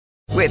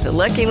With the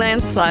Lucky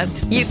Land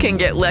Slots, you can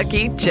get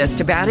lucky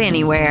just about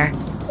anywhere.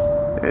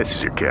 This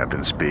is your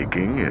captain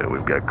speaking.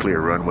 We've got clear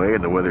runway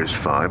and the weather's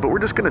fine, but we're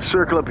just going to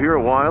circle up here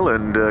a while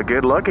and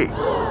get lucky.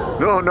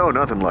 No,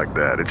 nothing like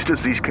that. It's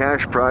just these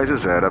cash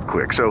prizes add up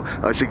quick. So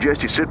I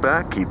suggest you sit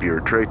back, keep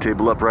your tray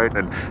table upright,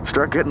 and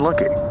start getting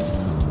lucky.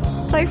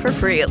 Play for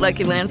free at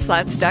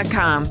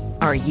LuckyLandSlots.com.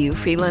 Are you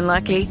feeling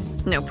lucky?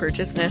 No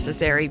purchase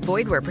necessary.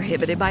 Void where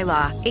prohibited by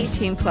law.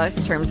 18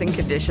 plus terms and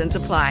conditions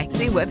apply.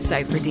 See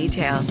website for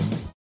details.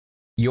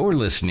 You're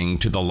listening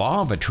to the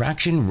Law of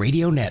Attraction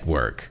Radio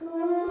Network.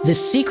 The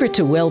secret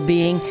to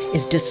well-being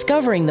is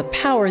discovering the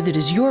power that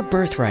is your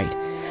birthright,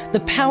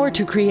 the power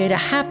to create a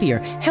happier,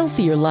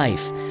 healthier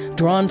life,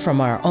 drawn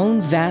from our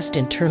own vast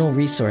internal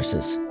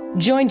resources.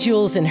 Join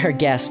Jules and her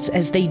guests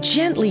as they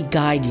gently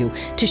guide you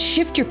to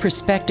shift your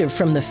perspective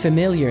from the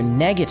familiar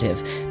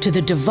negative to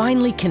the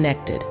divinely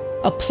connected,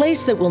 a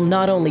place that will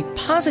not only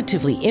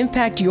positively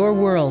impact your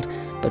world,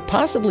 but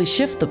possibly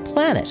shift the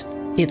planet.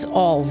 It's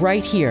all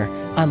right here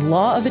on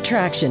Law of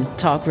Attraction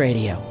Talk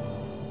Radio.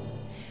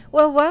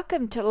 Well,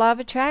 welcome to Law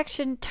of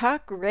Attraction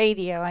Talk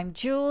Radio. I'm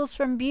Jules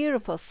from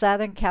beautiful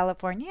Southern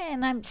California,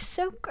 and I'm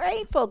so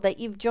grateful that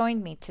you've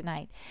joined me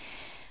tonight.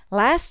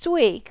 Last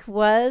week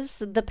was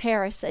the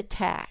Peirce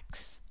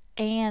attacks,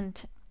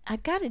 and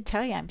I've got to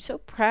tell you, I'm so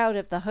proud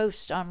of the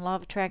hosts on Law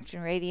of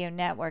Attraction Radio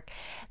Network.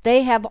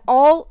 They have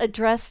all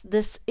addressed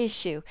this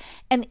issue,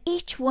 and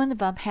each one of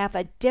them have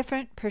a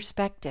different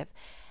perspective,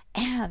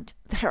 and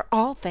they're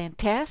all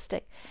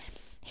fantastic.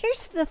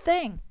 Here's the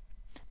thing.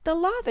 The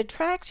law of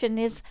attraction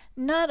is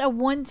not a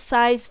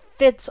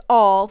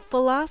one-size-fits-all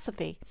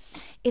philosophy.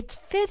 It's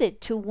fitted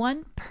to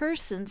one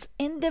person's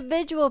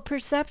individual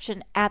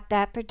perception at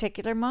that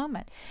particular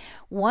moment.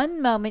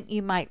 One moment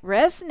you might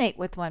resonate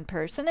with one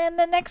person, and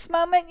the next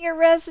moment you're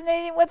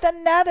resonating with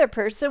another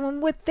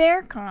person with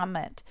their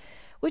comment,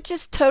 which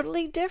is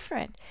totally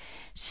different.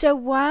 So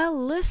while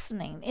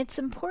listening, it's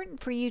important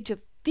for you to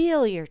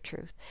feel your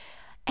truth,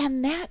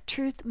 and that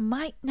truth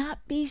might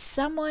not be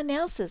someone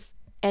else's.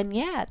 And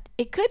yet,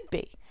 it could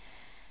be.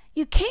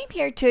 You came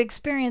here to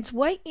experience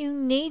what you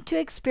need to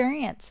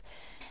experience.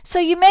 So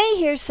you may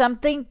hear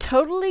something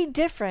totally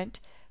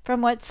different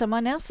from what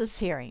someone else is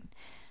hearing.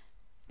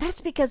 That's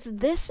because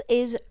this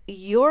is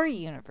your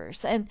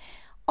universe, and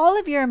all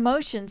of your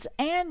emotions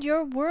and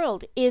your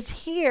world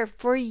is here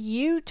for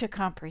you to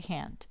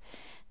comprehend.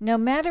 No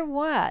matter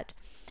what,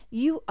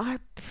 you are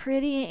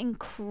pretty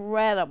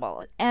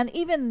incredible. And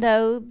even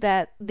though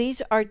that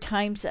these are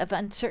times of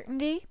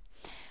uncertainty,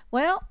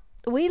 well,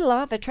 we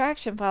Law of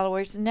Attraction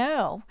followers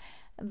know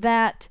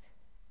that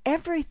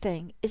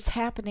everything is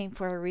happening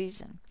for a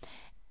reason.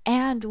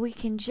 And we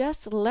can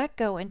just let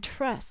go and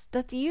trust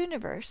that the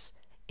universe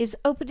is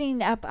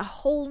opening up a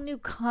whole new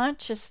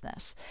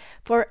consciousness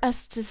for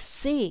us to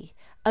see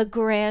a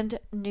grand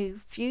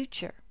new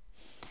future.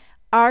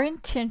 Our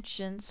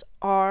intentions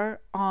are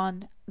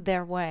on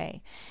their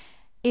way.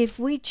 If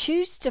we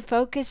choose to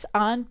focus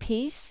on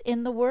peace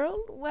in the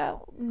world,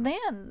 well,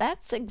 then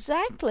that's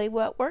exactly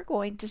what we're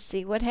going to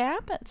see what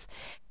happens.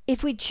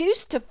 If we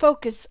choose to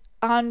focus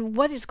on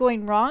what is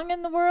going wrong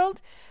in the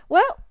world,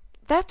 well,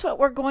 that's what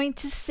we're going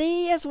to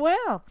see as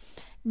well.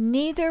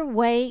 Neither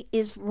way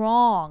is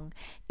wrong.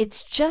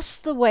 It's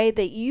just the way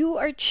that you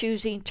are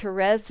choosing to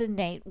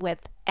resonate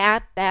with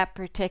at that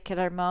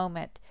particular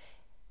moment.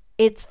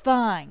 It's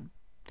fine.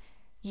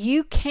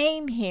 You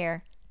came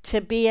here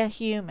to be a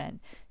human,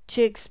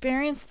 to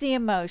experience the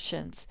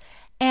emotions,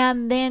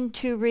 and then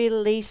to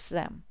release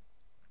them.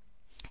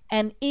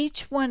 And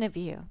each one of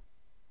you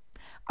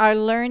are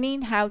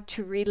learning how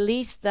to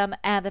release them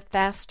at a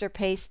faster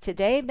pace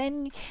today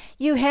than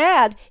you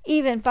had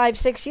even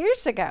 5-6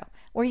 years ago,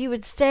 where you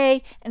would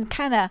stay and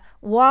kind of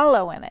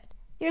wallow in it.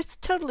 It's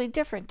totally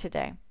different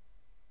today.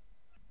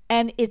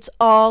 And it's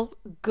all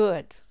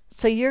good.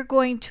 So you're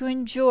going to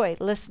enjoy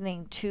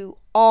listening to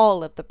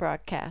all of the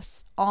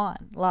broadcasts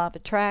on Law of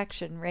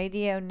Attraction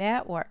Radio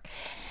Network.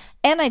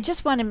 And I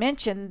just want to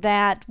mention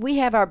that we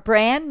have our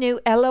brand new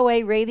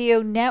LOA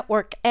Radio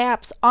Network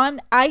apps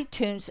on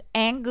iTunes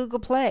and Google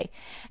Play,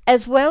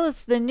 as well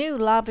as the new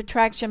Law of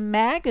Attraction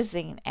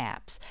Magazine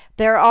apps.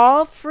 They're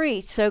all free,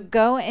 so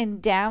go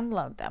and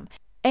download them.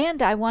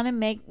 And I want to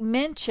make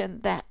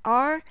mention that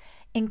our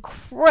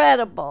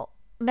incredible,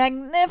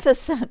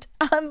 magnificent,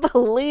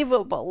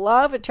 unbelievable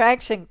Law of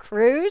Attraction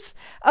cruise,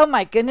 oh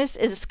my goodness,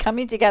 it is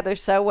coming together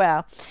so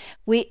well.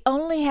 We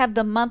only have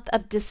the month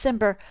of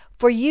December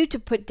for you to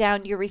put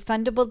down your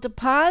refundable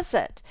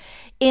deposit.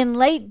 In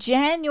late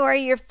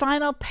January, your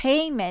final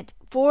payment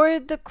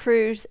for the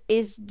cruise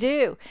is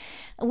due.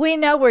 We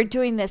know we're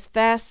doing this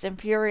fast and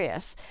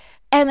furious.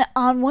 And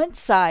on one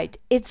side,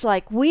 it's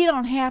like we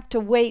don't have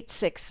to wait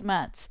 6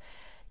 months.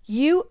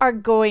 You are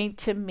going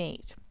to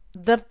meet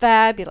the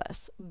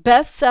fabulous,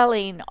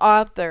 best-selling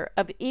author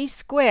of E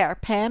Square,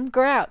 Pam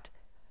Grout,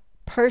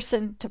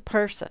 person to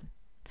person.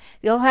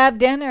 You'll have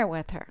dinner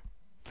with her.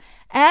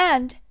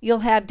 And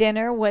you'll have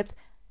dinner with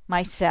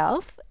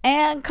myself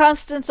and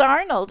Constance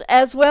Arnold,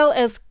 as well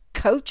as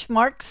Coach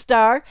Mark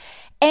Starr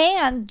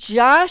and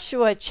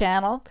Joshua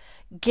channel,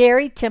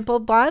 Gary Temple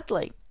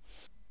Bodley.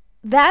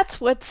 That's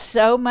what's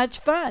so much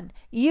fun.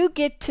 You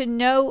get to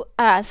know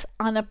us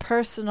on a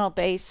personal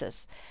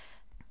basis.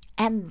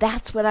 And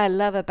that's what I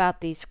love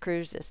about these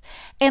cruises.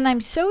 And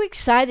I'm so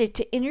excited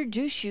to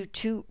introduce you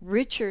to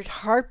Richard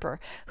Harper,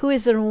 who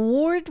is an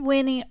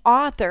award-winning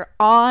author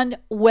on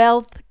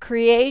wealth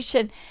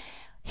creation.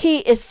 He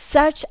is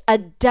such a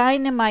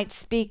dynamite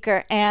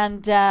speaker.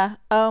 And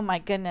oh my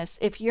goodness,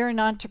 if you're an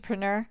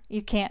entrepreneur,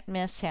 you can't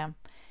miss him.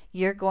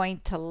 You're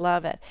going to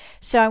love it.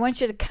 So I want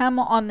you to come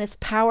on this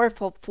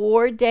powerful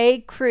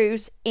 4-day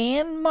cruise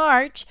in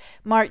March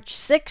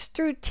 6th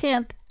through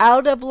 10th,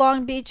 out of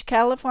Long Beach,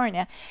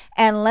 California.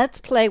 And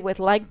let's play with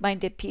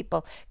like-minded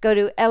people. Go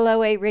to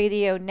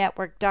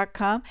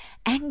LOARadionetwork.com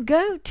and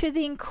go to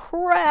the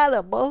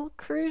incredible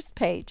cruise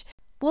page.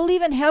 We'll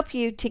even help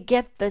you to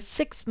get the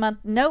 6-month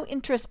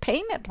no-interest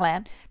payment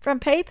plan from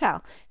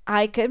PayPal.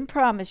 I can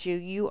promise you,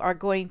 you are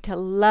going to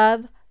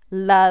love,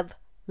 love,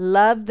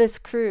 love this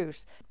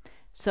cruise.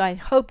 So I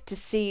hope to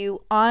see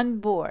you on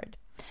board.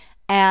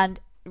 And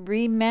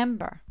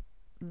remember,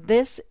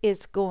 this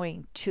is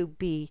going to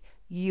be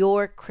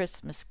your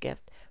Christmas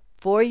gift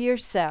for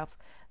yourself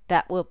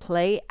that will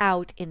play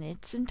out in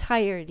its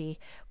entirety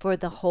for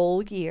the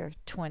whole year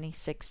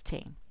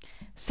 2016.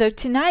 So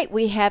tonight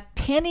we have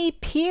Penney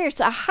Peirce,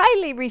 a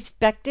highly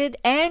respected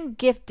and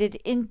gifted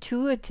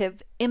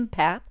intuitive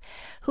empath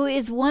who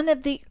is one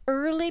of the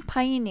early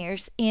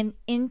pioneers in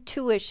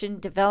intuition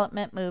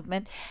development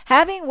movement,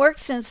 having worked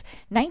since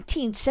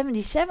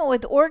 1977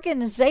 with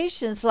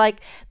organizations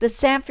like the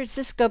San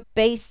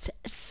Francisco-based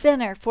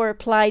Center for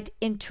Applied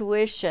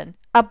Intuition.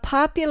 A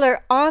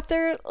popular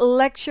author,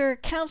 lecturer,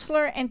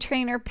 counselor, and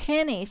trainer,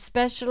 Penney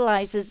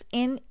specializes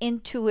in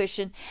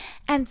intuition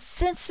and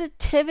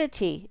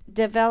sensitivity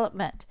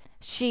development.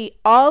 She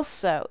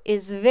also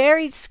is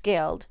very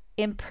skilled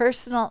in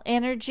personal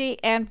energy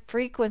and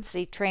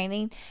frequency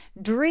training,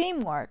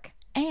 dream work,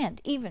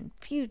 and even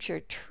future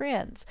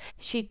trends.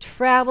 She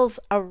travels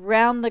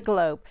around the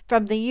globe,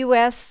 from the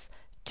U.S.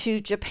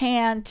 to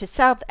Japan to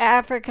South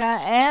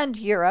Africa and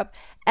Europe,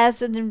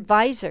 as an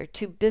advisor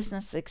to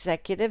business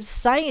executives,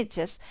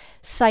 scientists,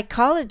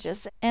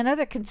 psychologists, and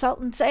other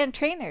consultants and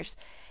trainers,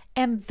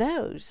 and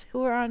those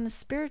who are on a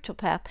spiritual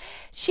path.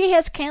 She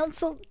has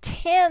counseled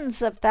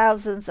tens of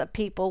thousands of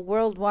people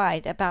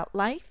worldwide about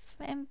life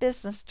and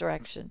business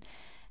direction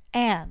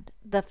and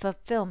the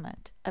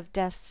fulfillment of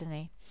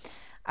destiny.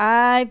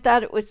 I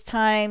thought it was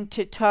time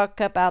to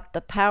talk about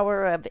the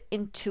power of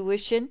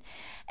intuition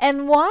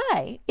and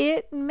why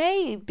it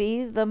may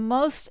be the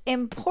most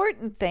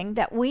important thing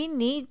that we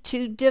need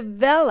to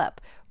develop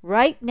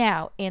right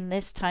now in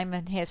this time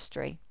in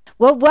history.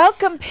 Well,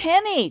 welcome,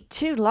 Penney,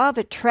 to Law of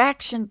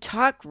Attraction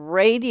Talk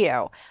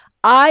Radio.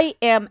 I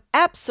am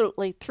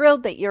absolutely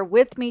thrilled that you're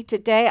with me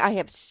today. I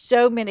have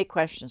so many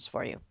questions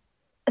for you.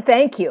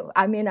 Thank you.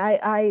 I mean,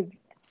 I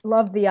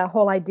love the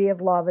whole idea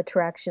of law of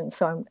attraction,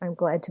 so I'm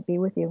glad to be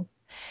with you.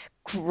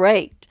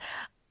 Great.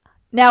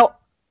 Now,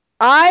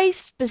 I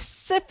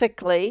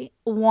specifically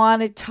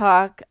want to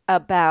talk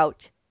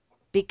about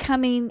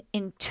becoming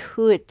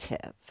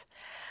intuitive.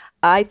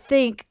 I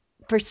think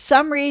for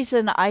some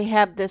reason I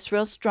have this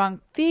real strong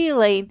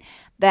feeling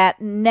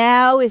that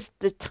now is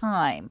the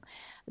time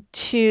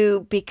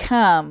to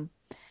become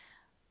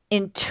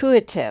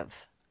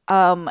intuitive.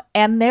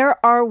 And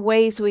there are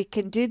ways we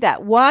can do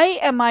that. Why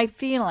am I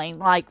feeling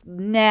like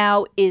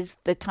now is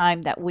the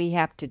time that we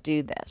have to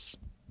do this?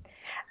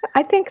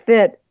 I think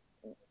that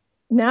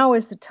now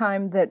is the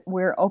time that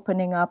we're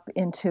opening up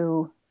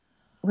into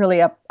really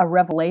a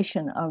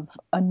revelation of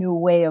a new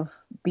way of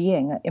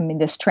being. I mean,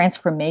 this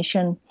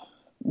transformation,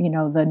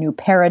 the new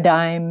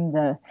paradigm,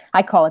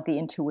 I call it the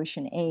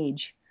intuition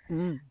age,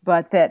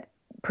 but that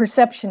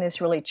perception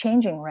is really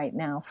changing right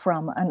now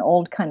from an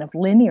old kind of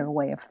linear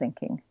way of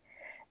thinking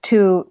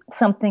to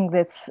something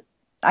that's,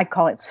 I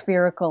call it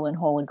spherical and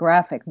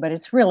holographic, but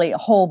it's really a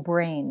whole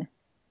brain.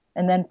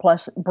 And then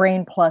plus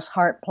brain plus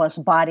heart plus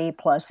body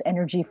plus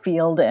energy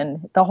field,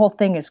 and the whole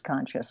thing is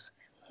conscious.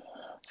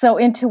 So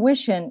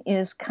intuition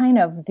is kind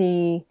of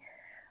the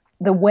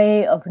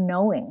way of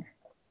knowing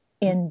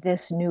in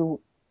this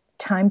new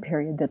time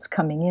period that's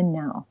coming in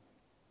now.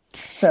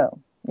 So,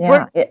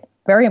 yeah,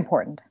 very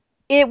important.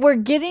 We're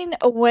getting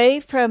away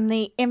from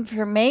the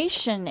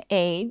information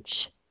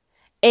age,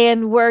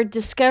 and we're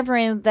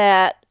discovering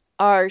that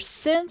our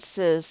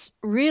senses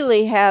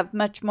really have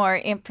much more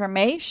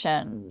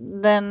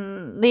information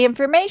than the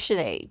information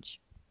age.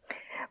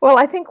 Well,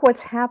 I think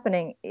what's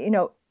happening,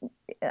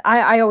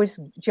 I always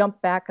jump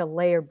back a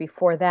layer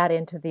before that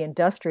into the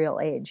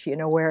industrial age,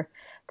 where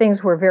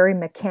things were very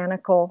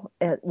mechanical.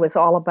 It was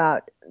all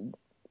about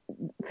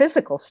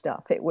physical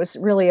stuff. It was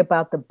really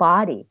about the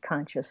body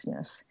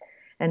consciousness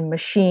and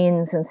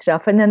machines and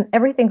stuff. And then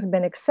everything's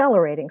been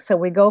accelerating. So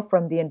we go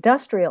from the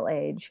industrial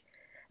age,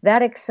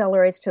 that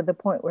accelerates to the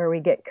point where we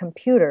get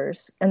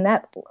computers, and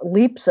that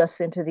leaps us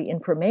into the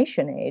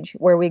information age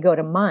where we go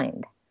to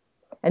mind.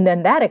 And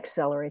then that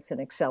accelerates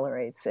and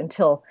accelerates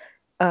until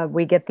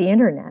we get the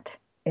internet.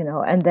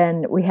 And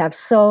then we have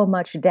so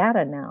much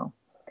data now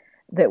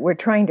that we're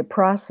trying to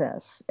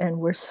process, and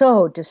we're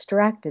so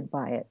distracted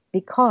by it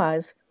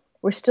because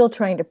we're still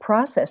trying to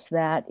process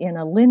that in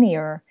a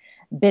linear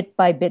bit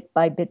by bit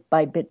by bit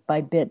by bit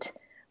by bit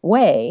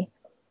way,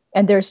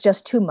 and there's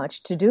just too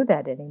much to do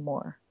that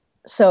anymore.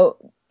 So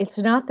it's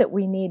not that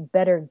we need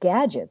better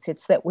gadgets,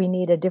 it's that we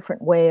need a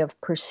different way of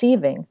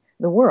perceiving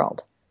the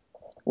world,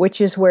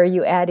 which is where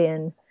you add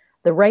in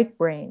the right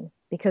brain,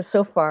 because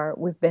so far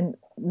we've been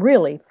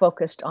really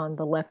focused on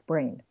the left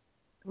brain.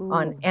 Ooh.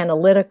 On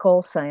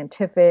analytical,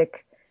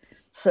 scientific,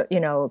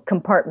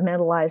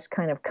 compartmentalized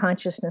kind of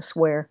consciousness,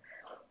 where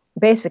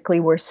basically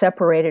we're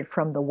separated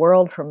from the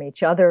world, from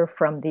each other,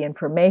 from the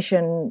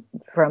information,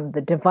 from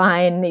the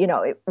divine,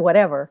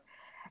 whatever.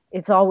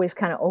 It's always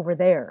kind of over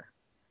there.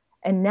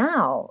 And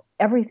now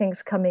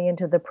everything's coming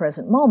into the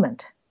present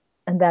moment.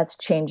 And that's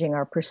changing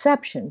our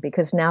perception,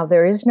 because now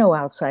there is no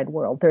outside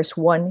world. There's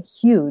one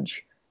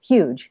huge,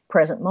 huge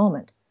present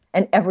moment.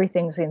 And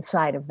everything's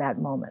inside of that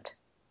moment.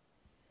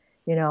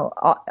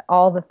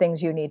 All the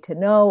things you need to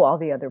know, all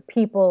the other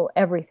people,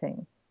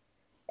 everything.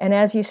 And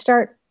as you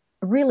start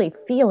really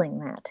feeling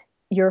that,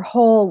 your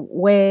whole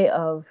way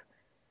of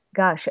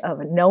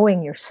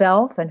knowing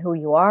yourself and who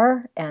you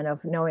are, and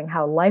of knowing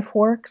how life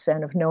works,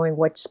 and of knowing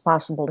what's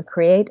possible to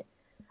create,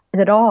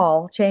 it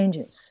all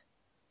changes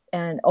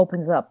and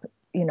opens up,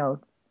 to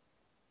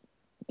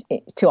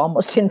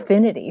almost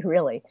infinity,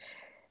 really.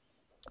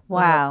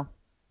 Wow.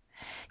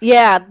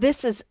 Yeah,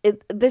 this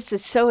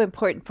is so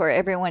important for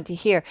everyone to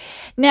hear.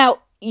 Now,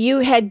 you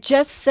had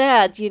just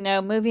said,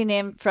 moving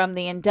in from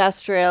the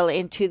industrial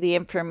into the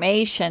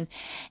information,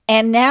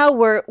 and now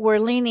we're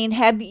leaning.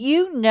 Have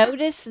you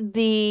noticed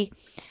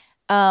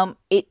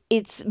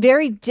it's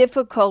very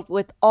difficult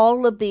with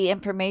all of the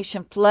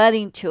information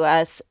flooding to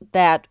us,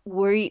 that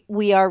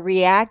we are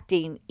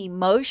reacting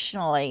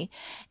emotionally,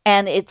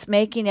 and it's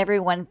making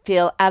everyone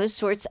feel out of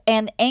sorts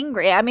and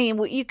angry. I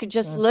mean, you could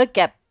just look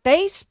at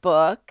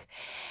Facebook,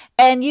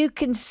 and you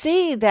can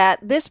see that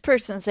this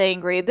person's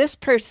angry, this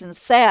person's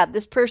sad,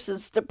 this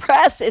person's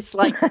depressed. It's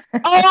like,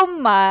 oh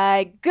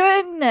my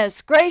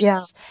goodness gracious.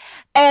 Yeah.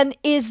 And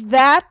is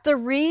that the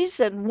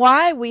reason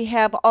why we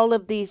have all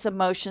of these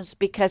emotions?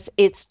 Because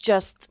it's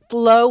just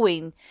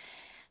flowing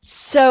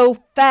so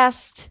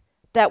fast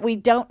that we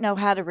don't know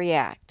how to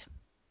react.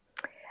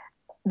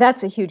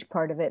 That's a huge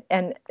part of it.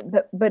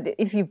 But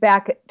if you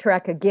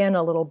backtrack again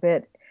a little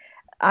bit,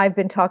 I've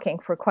been talking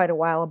for quite a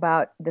while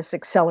about this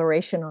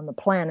acceleration on the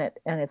planet,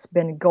 and it's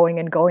been going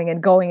and going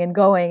and going and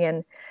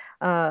going.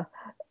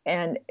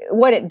 And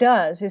what it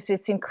does is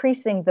it's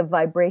increasing the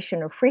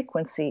vibration or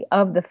frequency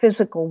of the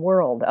physical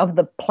world, of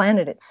the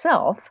planet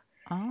itself.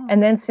 Oh.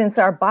 And then, since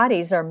our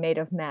bodies are made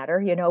of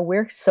matter,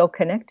 we're so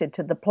connected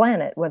to the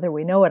planet, whether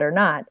we know it or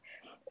not,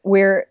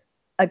 we're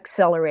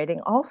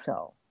accelerating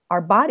also.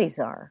 Our bodies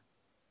are.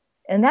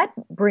 And that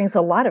brings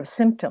a lot of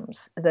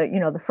symptoms.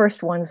 The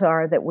first ones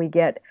are that we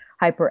get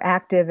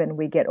hyperactive and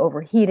we get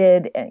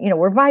overheated, and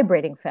we're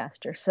vibrating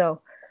faster.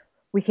 So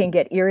we can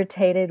get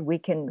irritated, we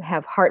can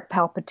have heart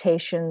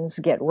palpitations,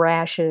 get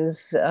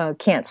rashes,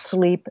 can't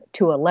sleep,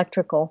 to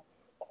electrical,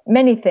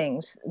 many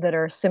things that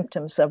are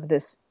symptoms of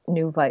this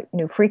new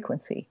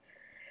frequency.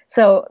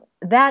 So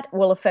that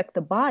will affect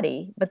the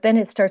body, but then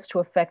it starts to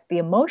affect the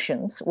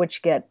emotions,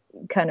 which get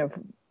kind of,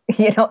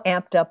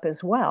 amped up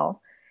as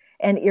well,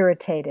 and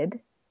irritated.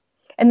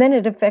 And then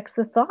it affects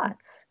the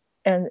thoughts.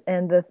 And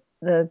the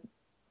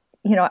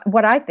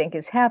what I think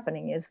is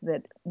happening is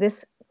that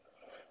this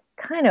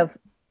kind of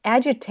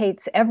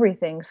agitates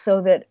everything,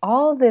 so that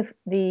all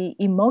the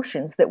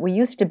emotions that we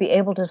used to be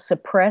able to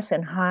suppress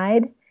and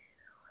hide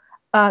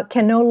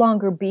can no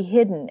longer be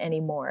hidden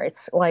anymore.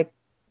 It's like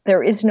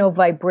there is no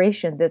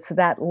vibration that's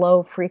that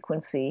low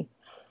frequency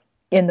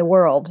in the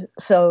world.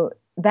 So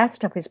that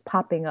stuff is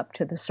popping up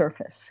to the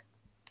surface.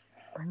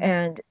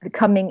 And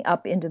coming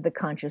up into the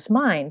conscious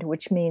mind,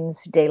 which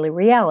means daily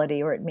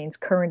reality, or it means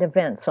current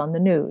events on the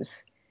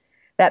news.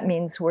 That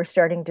means we're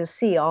starting to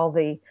see all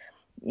the,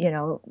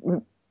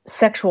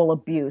 sexual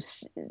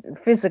abuse,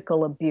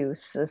 physical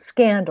abuse,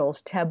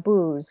 scandals,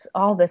 taboos,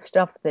 all this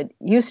stuff that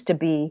used to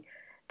be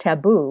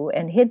taboo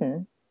and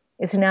hidden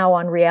is now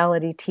on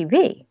reality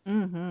TV.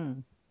 Mm-hmm.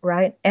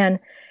 Right? And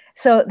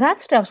so that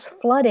stuff's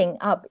flooding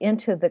up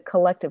into the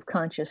collective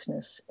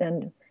consciousness.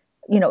 And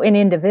in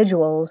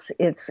individuals,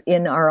 it's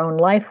in our own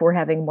life. We're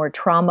having more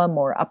trauma,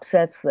 more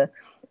upsets, the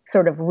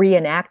sort of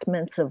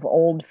reenactments of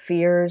old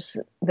fears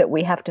that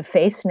we have to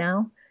face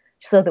now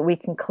so that we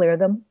can clear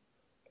them.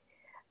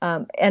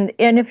 And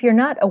if you're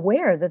not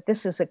aware that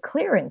this is a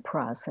clearing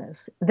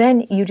process,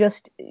 then you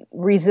just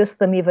resist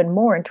them even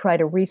more and try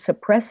to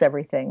resuppress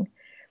everything.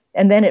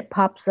 And then it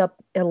pops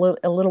up a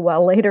little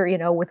while later,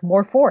 with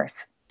more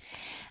force.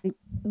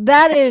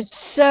 That is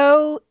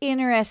so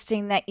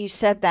interesting that you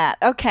said that.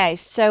 Okay,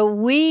 so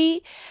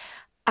the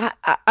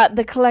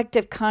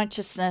collective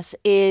consciousness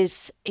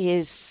is,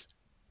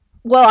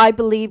 well, I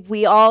believe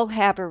we all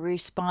have a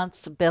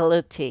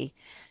responsibility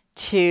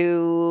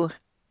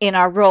in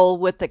our role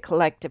with the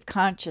collective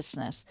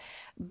consciousness.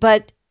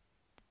 But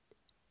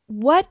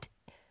what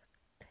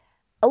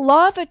a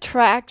law of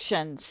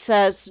attraction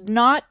says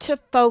not to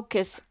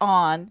focus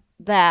on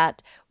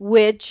that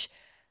which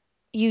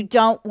you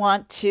don't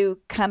want to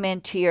come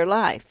into your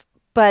life.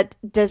 But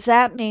does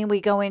that mean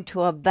we go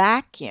into a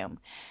vacuum?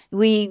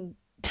 We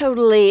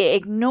totally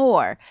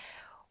ignore.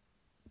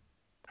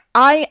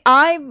 I'm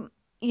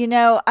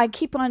I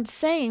keep on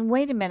saying,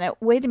 wait a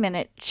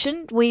minute,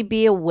 shouldn't we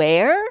be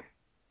aware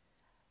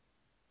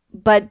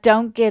but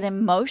don't get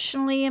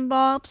emotionally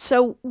involved?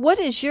 So what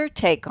is your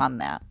take on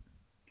that?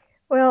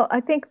 Well,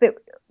 I think that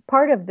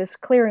part of this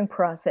clearing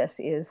process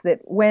is that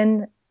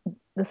when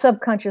the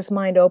subconscious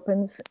mind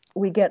opens,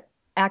 we get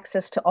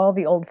access to all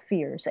the old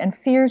fears. And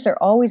fears are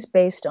always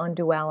based on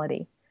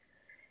duality,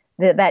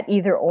 that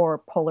either or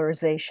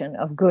polarization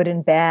of good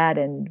and bad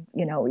and,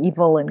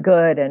 evil and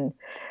good and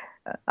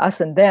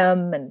us and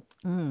them.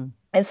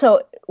 And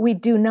so we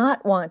do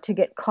not want to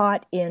get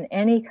caught in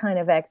any kind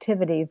of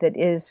activity that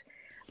is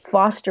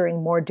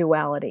fostering more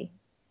duality.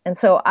 And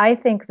so I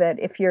think that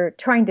if you're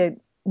trying to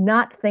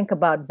not think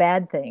about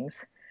bad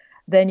things,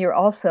 then you're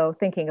also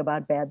thinking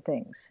about bad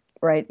things,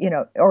 right?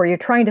 Or you're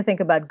trying to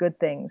think about good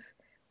things.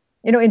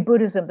 In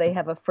Buddhism, they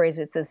have a phrase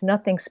that says,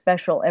 nothing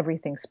special,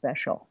 everything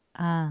special.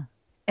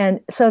 And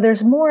so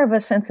there's more of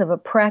a sense of a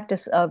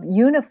practice of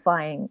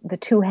unifying the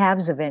two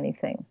halves of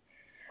anything.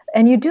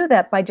 And you do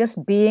that by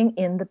just being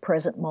in the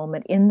present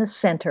moment, in the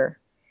center,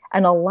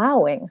 and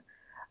allowing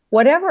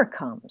whatever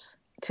comes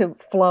to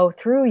flow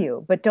through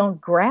you, but don't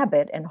grab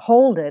it and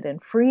hold it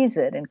and freeze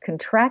it and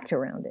contract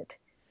around it.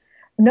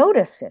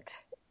 Notice it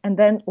and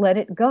then let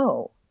it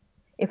go.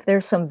 If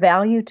there's some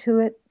value to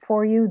it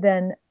for you,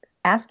 then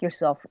ask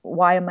yourself,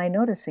 why am I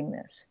noticing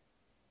this?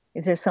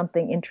 Is there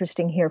something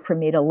interesting here for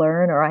me to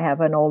learn, or I have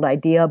an old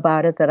idea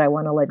about it that I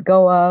want to let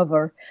go of,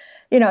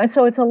 and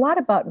so it's a lot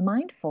about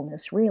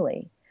mindfulness,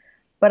 really.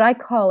 But I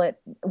call it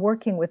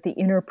working with the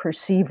inner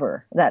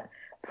perceiver, that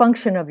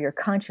function of your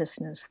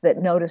consciousness that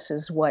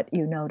notices what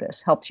you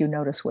notice, helps you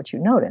notice what you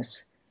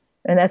notice.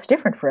 And that's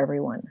different for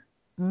everyone.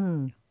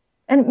 And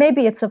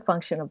maybe it's a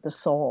function of the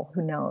soul,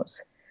 who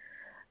knows?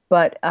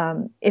 But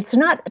it's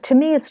not, to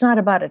me, it's not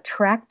about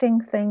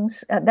attracting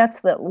things. That's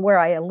where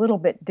I a little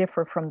bit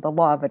differ from the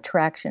law of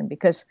attraction,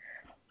 because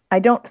I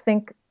don't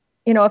think,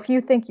 if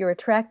you think you're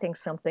attracting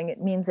something, it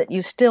means that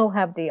you still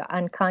have the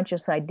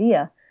unconscious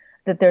idea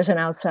that there's an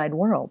outside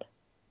world.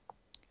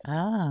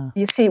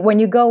 You see, when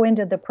you go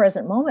into the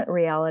present moment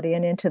reality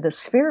and into the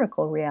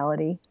spherical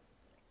reality,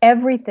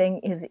 everything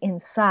is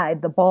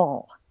inside the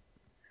ball.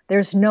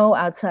 There's no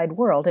outside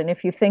world. And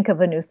if you think of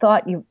a new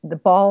thought, the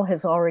ball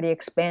has already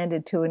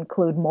expanded to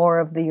include more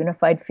of the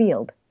unified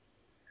field.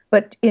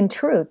 But in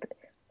truth,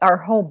 our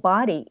whole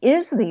body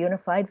is the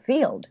unified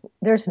field.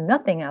 There's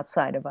nothing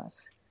outside of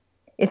us.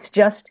 It's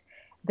just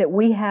that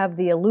we have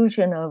the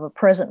illusion of a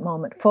present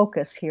moment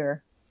focus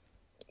here,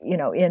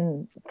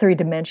 in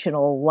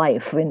three-dimensional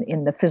life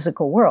in the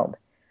physical world,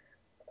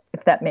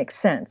 if that makes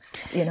sense,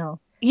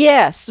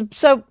 Yes.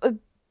 So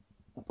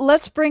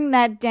let's bring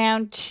that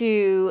down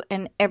to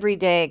an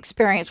everyday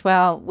experience.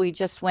 Well, we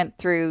just went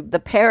through the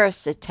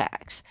Paris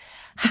attacks.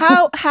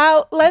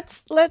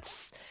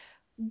 Let's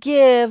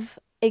give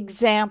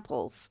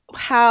examples.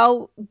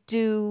 How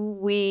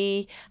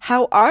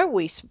are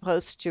we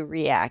supposed to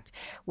react?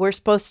 We're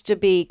supposed to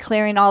be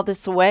clearing all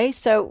this away.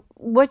 So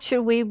what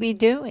should we be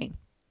doing?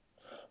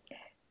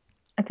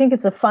 I think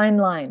it's a fine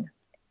line.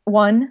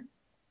 One,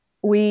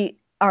 we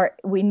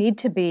need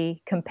to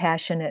be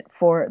compassionate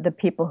for the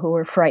people who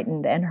are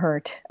frightened and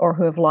hurt or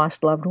who have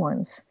lost loved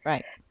ones.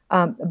 Right.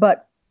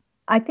 But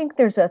I think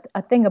there's a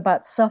thing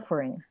about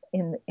suffering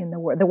in the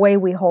world. The way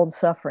we hold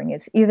suffering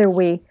is either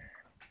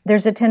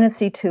there's a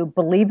tendency to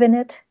believe in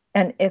it,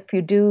 and if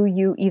you do,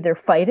 you either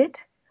fight it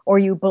or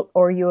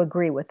you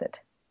agree with it.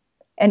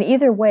 And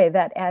either way,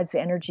 that adds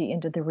energy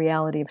into the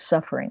reality of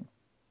suffering.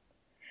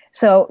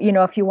 So,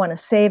 if you want to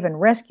save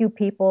and rescue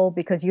people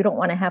because you don't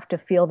want to have to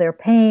feel their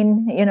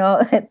pain,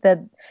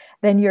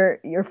 then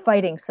you're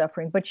fighting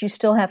suffering, but you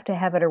still have to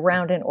have it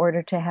around in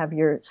order to have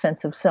your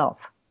sense of self.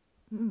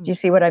 Do you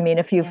see what I mean?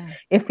 If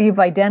you've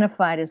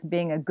identified as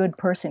being a good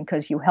person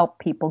because you help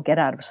people get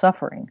out of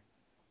suffering,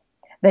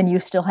 then you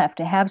still have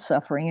to have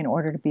suffering in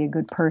order to be a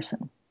good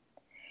person.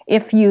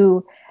 If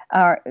you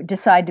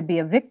decide to be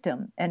a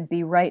victim and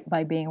be right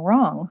by being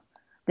wrong,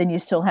 then you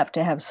still have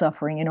to have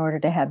suffering in order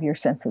to have your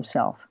sense of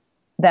self.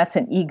 That's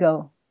an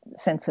ego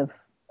sense of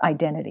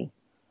identity.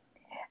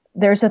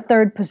 There's a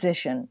third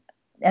position,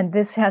 and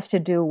this has to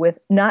do with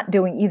not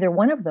doing either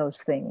one of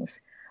those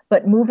things,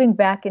 but moving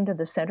back into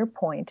the center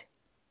point,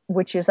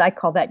 which is, I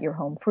call that your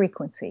home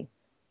frequency.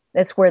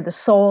 That's where the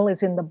soul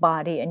is in the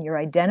body, and you're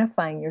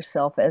identifying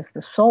yourself as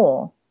the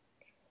soul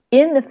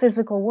in the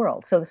physical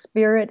world. So the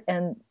spirit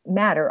and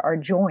matter are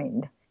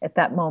joined at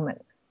that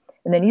moment.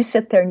 And then you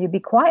sit there and you be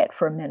quiet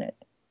for a minute.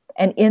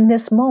 And in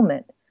this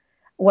moment,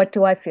 what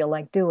do I feel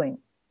like doing?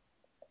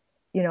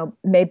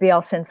 Maybe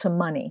I'll send some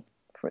money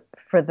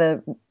for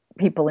the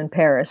people in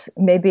Paris.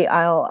 Maybe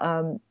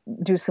I'll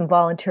do some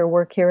volunteer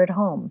work here at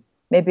home.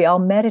 Maybe I'll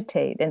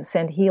meditate and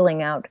send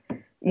healing out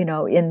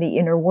in the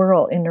inner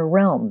world, inner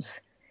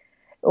realms.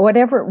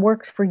 Whatever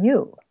works for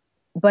you,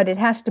 but it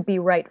has to be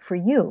right for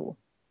you.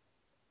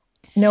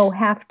 No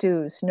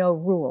have-tos, no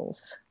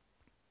rules.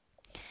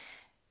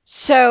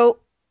 So,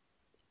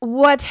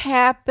 what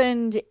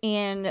happened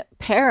in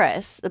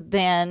Paris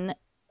then?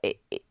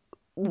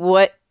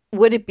 What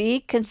would it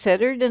be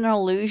considered an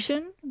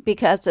illusion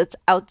because it's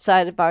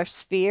outside of our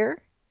sphere?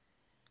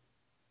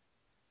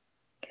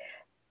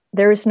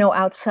 There is no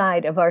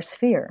outside of our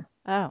sphere.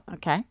 Oh,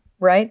 okay.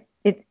 Right?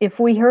 If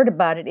we heard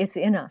about it, it's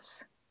in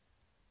us.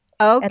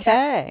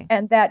 Okay.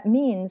 And that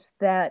means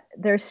that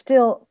there's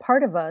still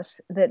part of us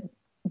that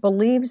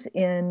believes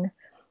in,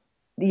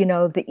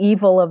 the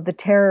evil of the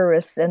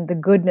terrorists and the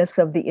goodness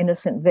of the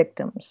innocent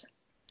victims.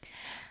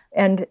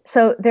 And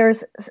so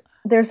there's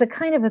a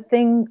kind of a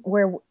thing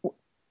where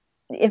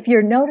if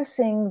you're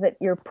noticing that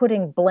you're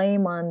putting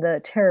blame on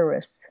the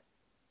terrorists,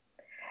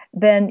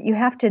 then you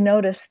have to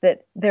notice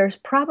that there's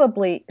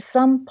probably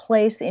some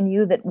place in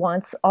you that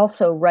wants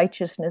also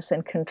righteousness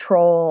and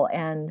control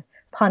and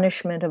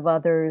punishment of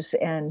others,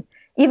 and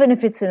even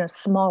if it's in a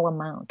small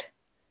amount,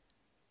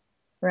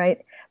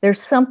 right?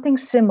 There's something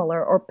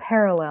similar or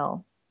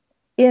parallel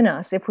in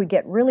us if we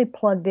get really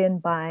plugged in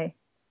by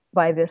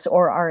this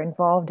or are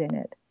involved in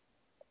it,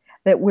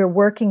 that we're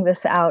working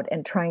this out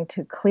and trying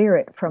to clear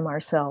it from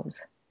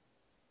ourselves.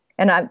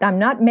 And I'm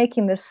not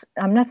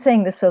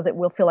saying this so that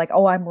we'll feel like,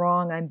 oh, I'm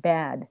wrong, I'm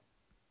bad.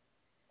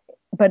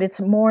 But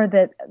it's more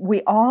that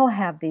we all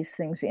have these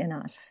things in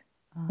us,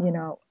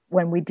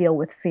 when we deal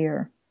with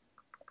fear.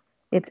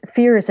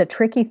 Fear is a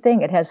tricky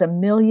thing. It has a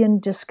million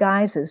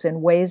disguises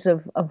and ways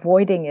of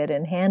avoiding it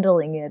and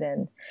handling it.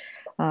 And,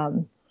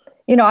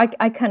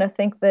 I kind of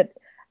think that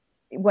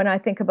when I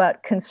think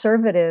about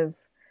conservative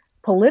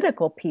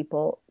political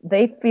people,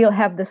 they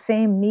have the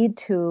same need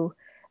to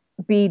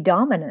be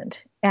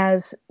dominant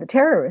as the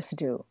terrorists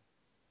do.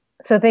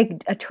 So they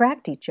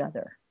attract each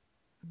other.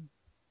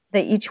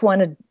 They each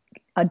want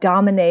to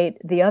dominate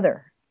the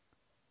other.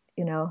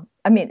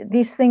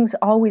 These things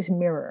always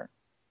mirror.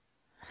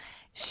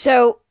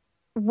 So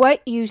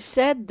what you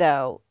said,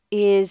 though,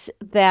 is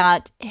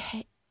that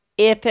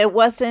if it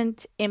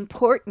wasn't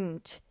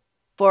important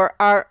for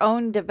our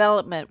own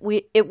development,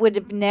 we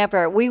would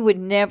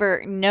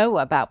never know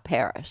about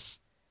Paris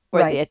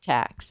or the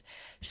attacks.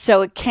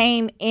 So it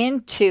came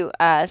into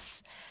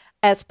us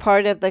as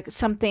part of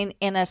something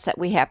in us that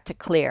we have to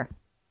clear.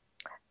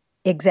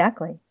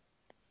 Exactly.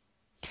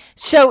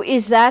 So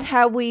is that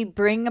how we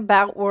bring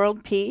about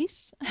world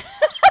peace?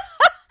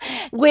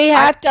 We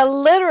have to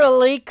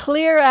literally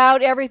clear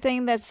out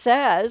everything that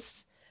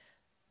says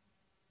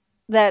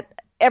that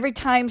every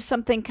time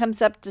something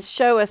comes up to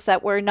show us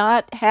that we're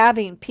not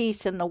having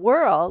peace in the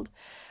world,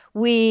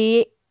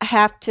 we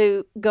have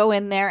to go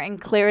in there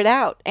and clear it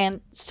out.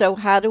 And so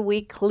how do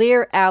we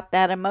clear out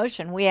that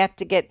emotion? We have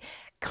to get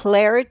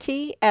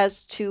clarity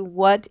as to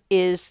what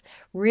is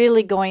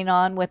really going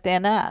on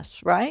within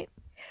us, right?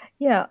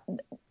 Yeah.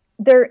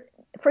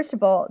 First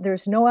of all,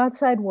 there's no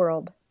outside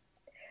world.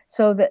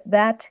 So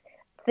that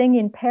thing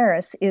in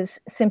Paris is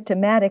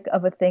symptomatic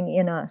of a thing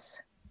in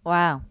us.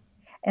 Wow.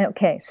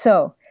 Okay,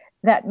 so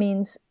that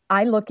means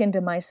I look into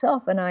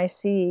myself and I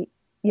see,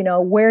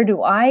 where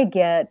do I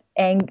get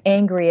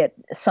angry at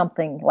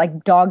something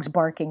like dogs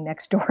barking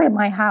next door to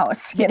my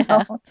house,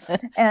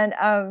 And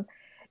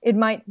it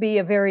might be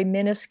a very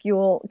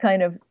minuscule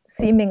kind of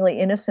seemingly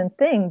innocent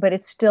thing, but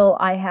it's still,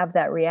 I have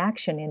that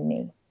reaction in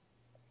me.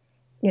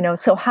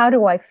 So how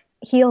do I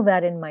heal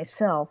that in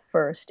myself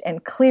first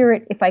and clear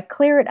it? If I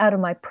clear it out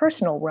of my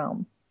personal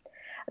realm,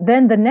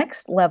 then the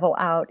next level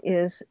out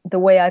is the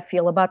way I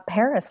feel about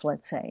Paris,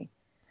 let's say.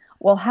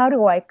 Well, how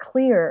do I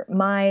clear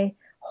my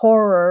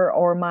horror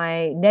or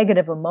my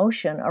negative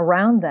emotion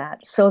around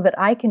that so that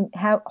I can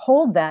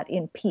hold that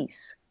in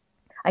peace?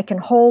 I can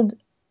hold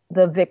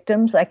the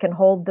victims, I can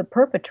hold the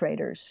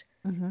perpetrators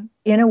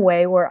in a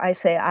way where I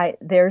say,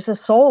 there's a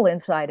soul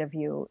inside of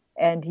you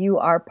and you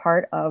are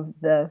part of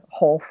the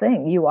whole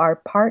thing. You are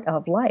part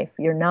of life.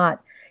 You're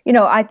not,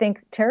 I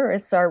think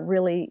terrorists are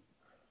really,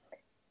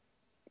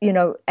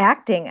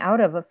 acting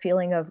out of a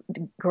feeling of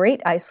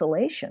great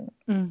isolation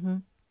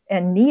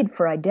and need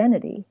for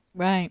identity.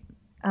 Right.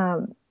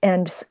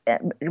 And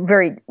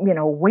very,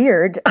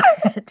 weird,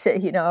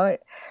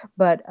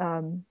 but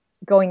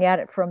going at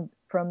it from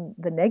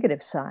the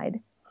negative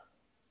side.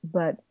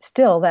 But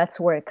still, that's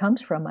where it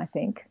comes from, I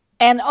think.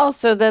 And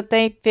also that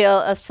they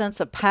feel a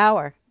sense of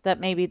power that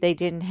maybe they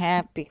didn't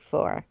have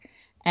before.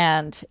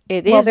 And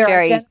they're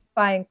very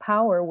identifying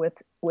power with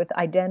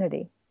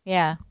identity.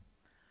 Yeah.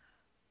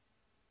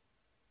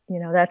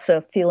 That's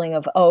a feeling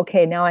of,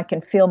 okay, now I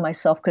can feel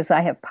myself because I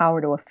have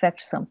power to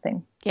affect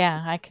something.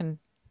 Yeah, I can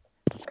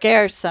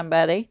scare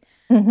somebody.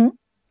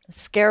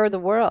 Scare the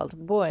world.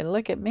 Boy,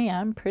 look at me.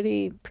 I'm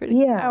pretty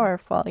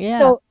powerful. Yeah.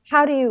 So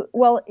how do you,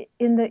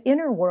 in the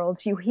inner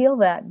worlds, you heal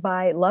that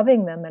by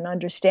loving them and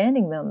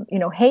understanding them.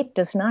 Hate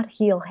does not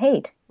heal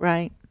hate.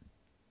 Right.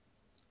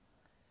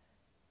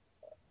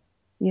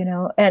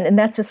 and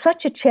that's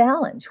such a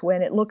challenge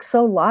when it looks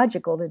so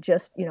logical to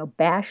just,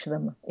 bash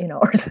them,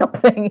 or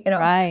something,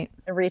 Right.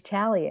 and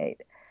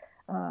retaliate.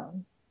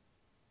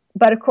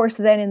 But of course,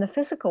 then in the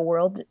physical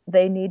world,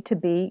 they need to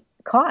be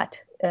caught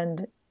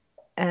and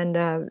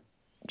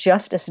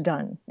justice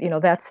done.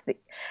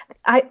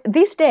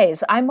 These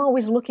days, I'm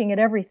always looking at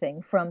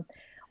everything from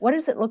what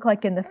does it look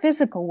like in the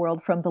physical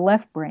world from the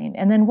left brain,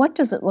 and then what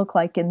does it look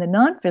like in the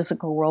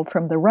non-physical world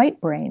from the right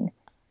brain.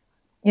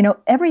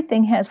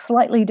 Everything has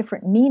slightly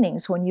different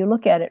meanings when you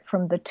look at it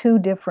from the two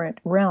different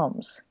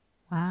realms.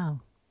 Wow.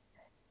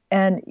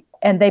 And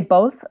they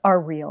both are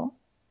real,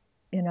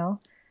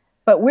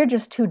 but we're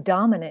just too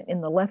dominant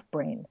in the left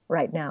brain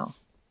right now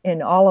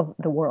in all of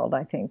the world,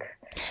 I think.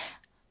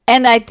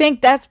 And I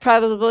think that's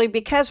probably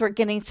because we're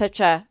getting such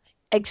a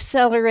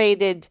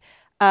accelerated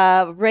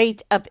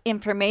rate of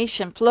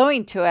information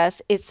flowing to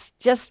us. It's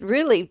just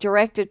really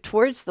directed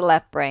towards the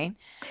left brain.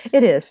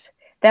 It is.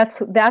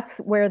 That's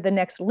where the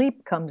next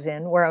leap comes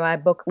in, where my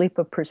book Leap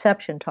of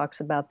Perception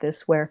talks about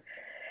this, where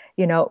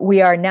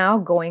we are now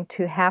going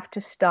to have to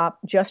stop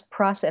just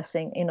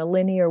processing in a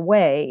linear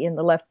way in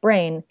the left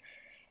brain,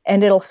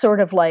 and it'll sort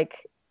of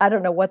like, I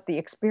don't know what the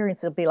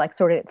experience will be like,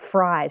 sort of it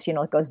fries,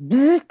 it goes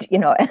bzzzt,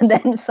 and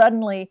then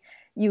suddenly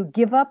you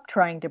give up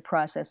trying to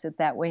process it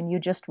that way, and you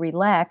just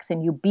relax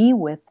and you be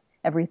with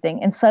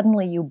everything, and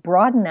suddenly you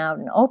broaden out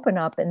and open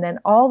up, and then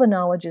all the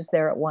knowledge is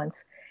there at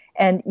once,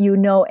 and you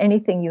know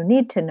anything you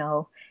need to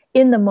know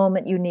in the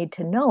moment you need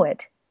to know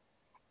it.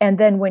 And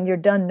then when you're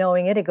done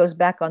knowing it, it goes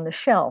back on the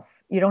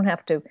shelf. You don't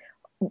have to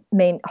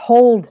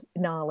hold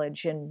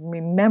knowledge and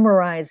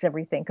memorize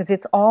everything because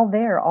it's all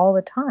there all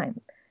the time.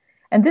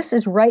 And this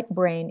is right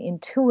brain,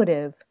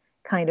 intuitive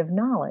kind of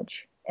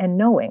knowledge and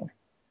knowing.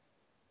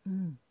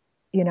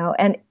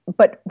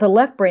 But the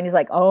left brain is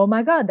like, oh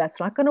my God, that's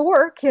not going to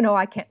work.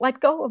 I can't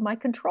let go of my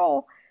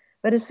control.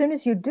 But as soon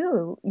as you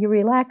do, you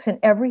relax and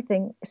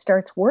everything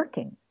starts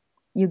working.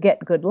 You get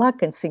good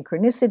luck and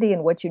synchronicity,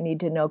 and what you need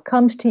to know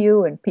comes to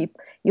you, and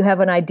you have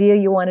an idea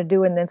you want to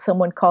do, and then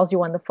someone calls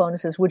you on the phone and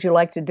says, would you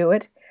like to do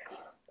it?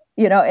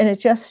 And it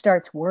just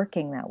starts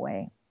working that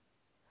way.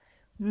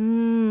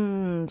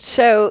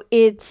 So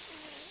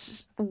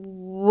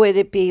would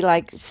it be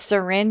like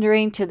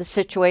surrendering to the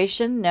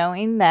situation,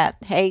 knowing that,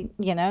 hey,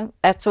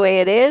 that's the way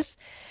it is?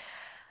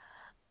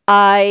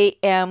 I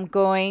am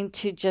going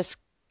to just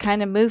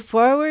kind of move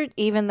forward,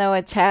 even though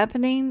it's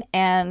happening,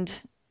 and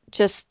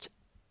just,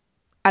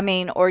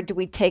 or do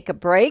we take a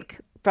break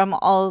from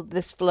all of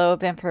this flow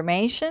of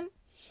information?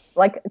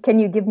 Like, can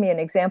you give me an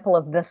example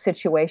of the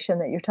situation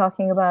that you're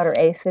talking about, or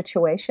a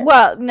situation?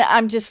 Well, no,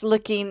 I'm just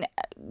looking,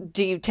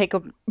 do you take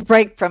a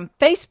break from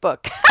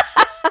Facebook?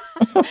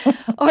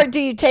 Or do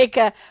you take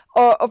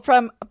or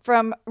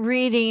from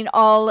reading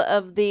all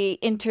of the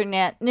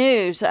internet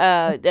news?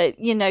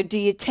 Do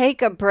you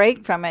take a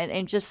break from it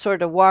and just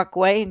sort of walk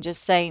away and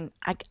just saying,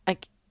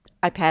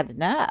 I've had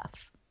enough?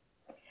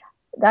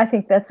 I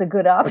think that's a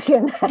good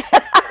option.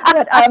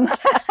 But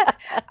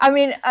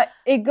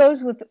it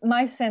goes with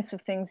my sense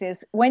of things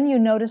is when you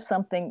notice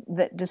something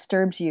that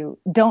disturbs you,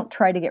 don't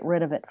try to get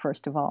rid of it,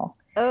 first of all.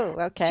 Oh,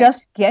 okay.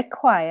 Just get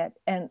quiet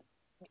and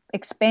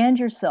expand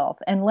yourself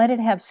and let it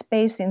have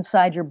space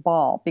inside your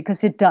ball,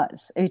 because it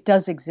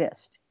does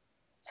exist.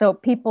 So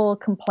people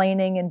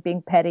complaining and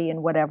being petty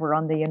and whatever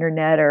on the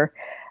internet, or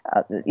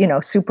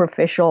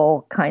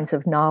superficial kinds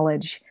of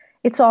knowledge,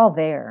 it's all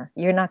there.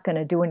 You're not going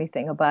to do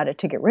anything about it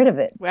to get rid of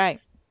it. Right.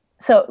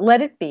 So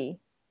let it be.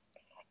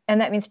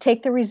 And that means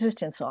take the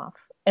resistance off,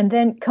 and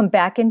then come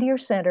back into your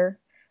center,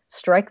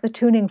 strike the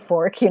tuning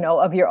fork,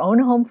 of your own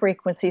home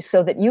frequency,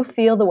 so that you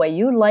feel the way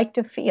you like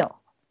to feel,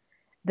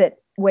 that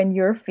when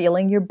you're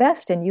feeling your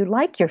best and you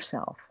like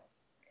yourself.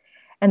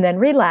 And then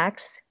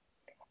relax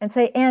and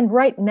say, and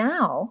right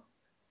now,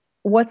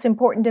 what's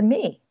important to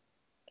me?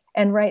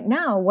 And right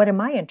now, what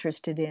am I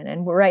interested in?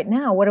 And right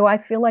now, what do I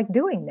feel like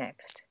doing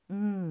next?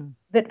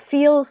 That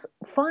feels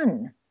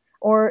fun.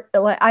 Or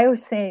like I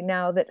always say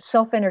now that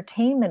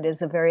self-entertainment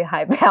is a very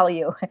high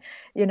value.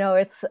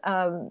 It's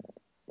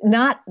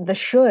not the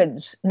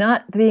shoulds,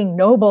 not being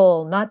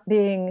noble, not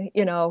being,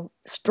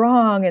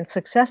 strong and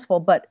successful,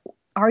 but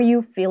are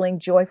you feeling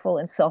joyful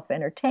and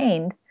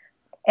self-entertained?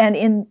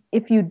 And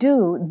if you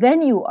do,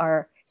 then you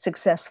are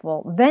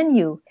successful. Then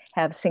you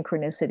have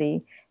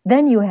synchronicity.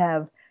 Then you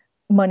have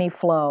money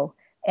flow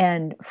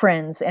and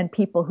friends and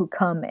people who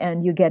come,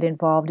 and you get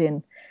involved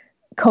in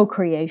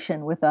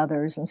co-creation with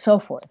others and so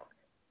forth.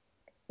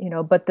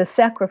 But the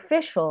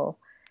sacrificial,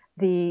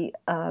 the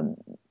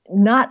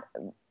not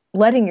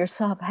letting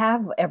yourself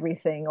have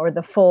everything or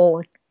the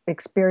full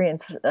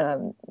experience,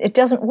 it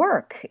doesn't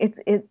work.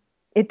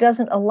 It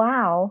doesn't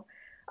allow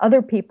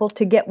other people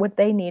to get what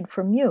they need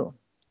from you.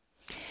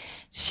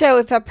 So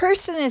if a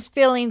person is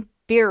feeling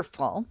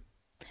fearful,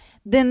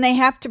 then they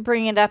have to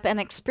bring it up and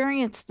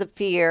experience the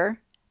fear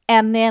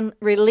and then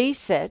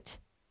release it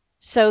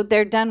so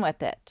they're done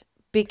with it.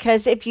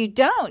 Because if you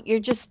don't, you're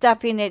just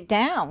stuffing it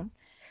down.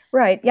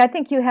 Right. Yeah, I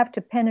think you have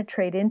to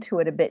penetrate into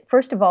it a bit.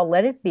 First of all,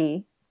 let it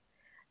be.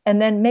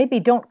 And then maybe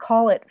don't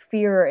call it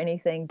fear or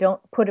anything.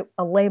 Don't put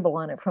a label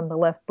on it from the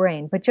left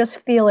brain, but just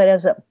feel it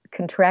as a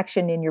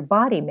contraction in your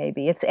body,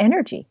 maybe. It's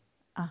energy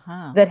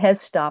that has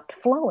stopped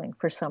flowing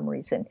for some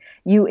reason.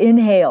 You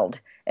inhaled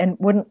and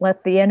wouldn't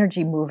let the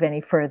energy move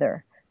any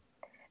further.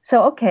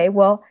 So, okay,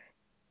 well,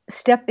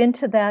 step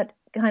into that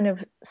kind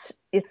of,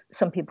 it's,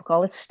 some people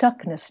call it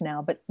stuckness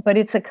now, but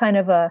it's a kind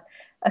of a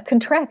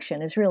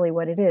contraction is really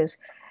what it is.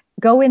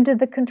 Go into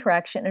the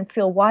contraction and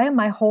feel, why am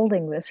I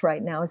holding this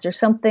right now? Is there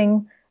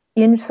something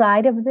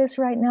inside of this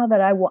right now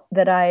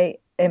that I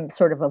am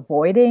sort of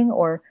avoiding,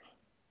 or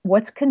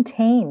what's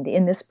contained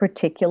in this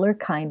particular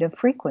kind of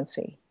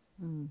frequency?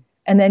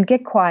 And then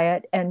get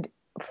quiet and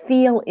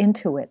feel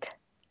into it.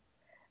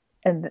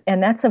 And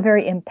that's a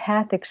very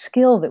empathic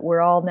skill that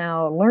we're all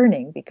now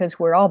learning, because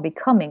we're all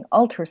becoming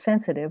ultra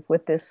sensitive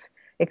with this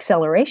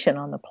acceleration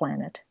on the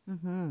planet.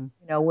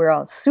 We're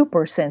all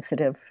super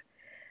sensitive,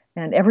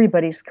 and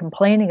everybody's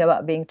complaining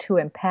about being too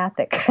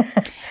empathic.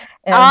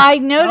 And, I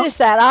noticed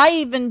that. I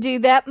even do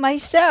that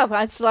myself.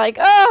 It's like,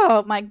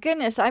 oh my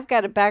goodness, I've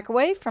got to back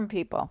away from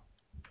people.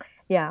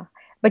 Yeah,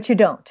 but you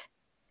don't.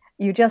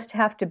 You just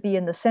have to be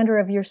in the center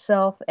of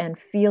yourself and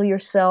feel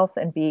yourself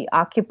and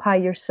occupy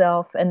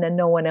yourself, and then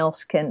no one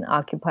else can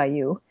occupy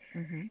you.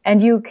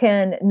 And you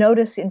can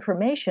notice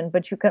information,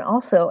 but you can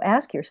also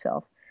ask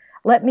yourself,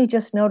 let me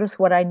just notice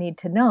what I need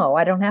to know.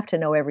 I don't have to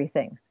know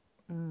everything.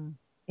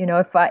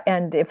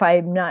 If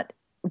I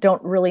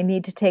don't really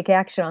need to take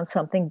action on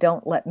something,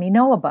 don't let me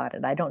know about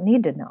it. I don't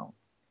need to know.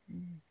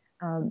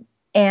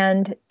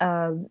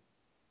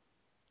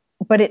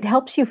 But it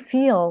helps you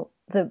feel,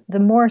 the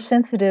more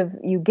sensitive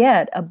you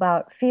get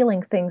about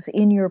feeling things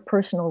in your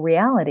personal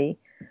reality,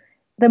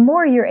 the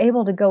more you're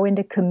able to go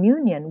into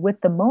communion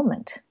with the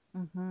moment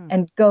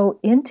and go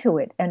into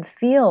it and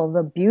feel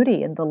the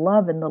beauty and the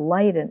love and the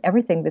light and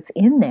everything that's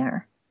in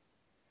there.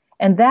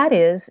 And that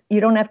is, you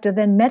don't have to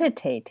then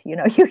meditate.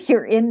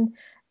 You're in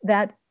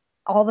that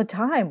all the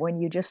time when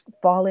you just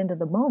fall into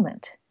the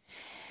moment.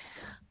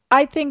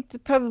 I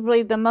think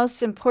probably the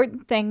most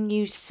important thing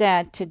you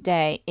said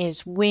today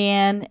is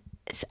when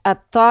a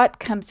thought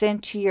comes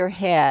into your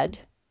head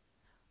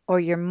or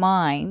your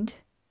mind,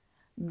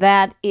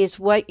 that is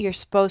what you're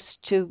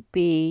supposed to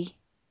be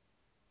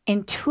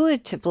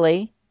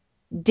intuitively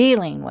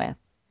dealing with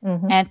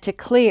and to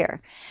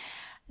clear.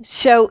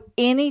 So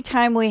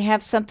anytime we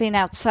have something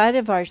outside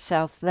of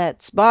ourselves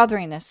that's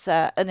bothering us,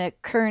 a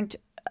current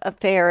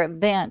affair,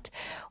 event,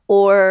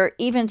 or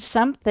even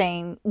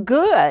something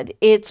good,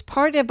 it's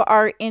part of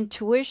our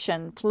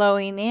intuition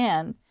flowing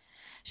in.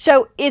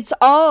 So it's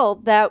all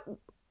that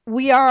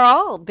we are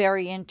all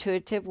very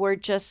intuitive. We're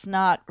just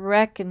not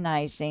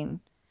recognizing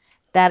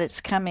that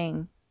it's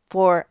coming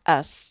for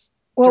us.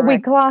 Well, we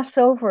gloss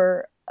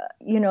over,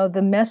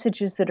 the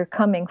messages that are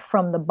coming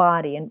from the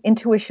body, and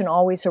intuition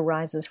always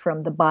arises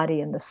from the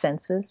body and the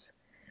senses,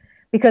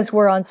 because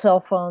we're on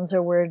cell phones,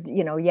 or we're,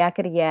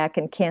 yakety yak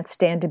and can't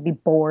stand to be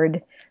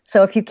bored.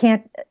 So if you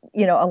can't,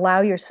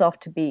 allow yourself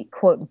to be,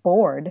 quote,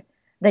 bored,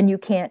 then you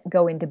can't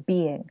go into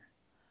being.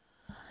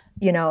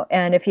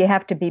 And if you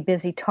have to be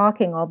busy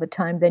talking all the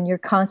time, then you're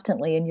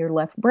constantly in your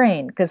left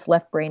brain, because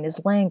left brain is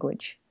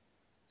language.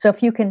 So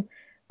if you can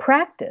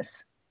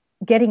practice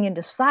getting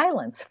into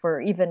silence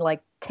for even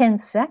like 10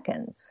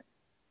 seconds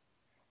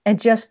and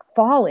just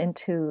fall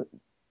into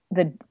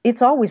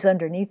it's always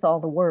underneath all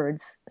the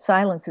words.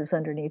 Silence is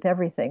underneath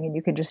everything, and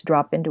you can just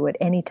drop into it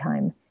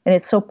anytime. And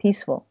it's so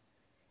peaceful.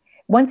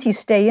 Once you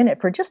stay in it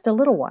for just a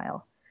little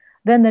while,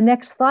 then the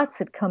next thoughts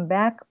that come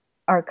back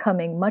are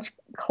coming much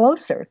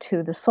closer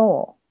to the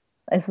soul,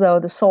 as though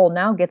the soul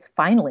now gets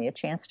finally a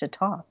chance to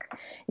talk,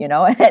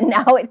 and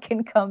now it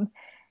can come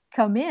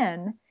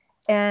in,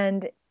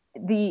 and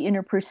the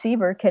inner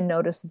perceiver can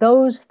notice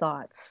those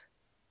thoughts,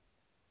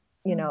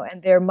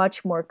 and they're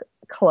much more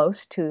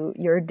close to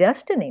your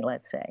destiny,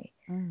 let's say.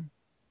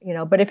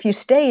 But if you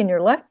stay in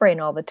your left brain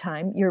all the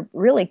time, you're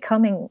really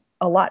coming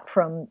a lot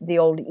from the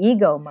old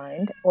ego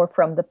mind or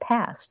from the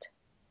past,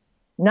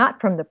 not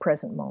from the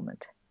present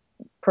moment,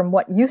 from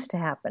what used to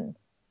happen.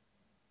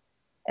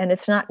 And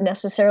it's not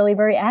necessarily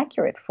very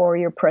accurate for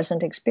your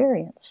present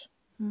experience.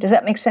 Does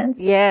that make sense?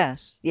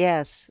 Yes.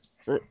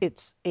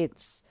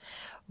 It's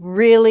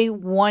really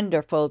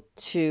wonderful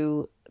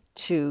to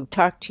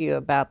talk to you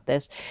about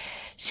this.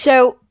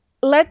 So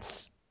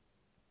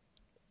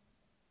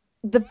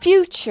the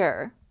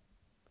future,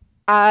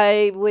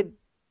 I would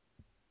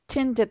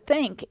tend to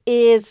think,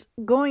 is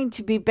going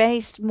to be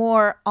based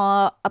more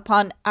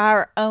upon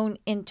our own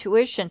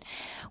intuition.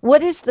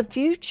 What is the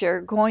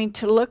future going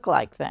to look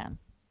like then?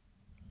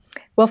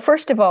 Well,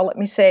 first of all, let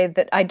me say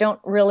that I don't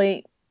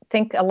really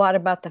think a lot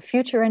about the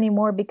future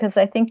anymore, because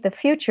I think the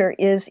future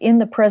is in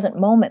the present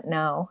moment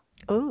now.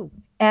 Ooh.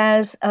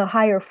 As a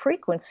higher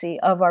frequency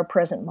of our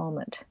present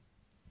moment.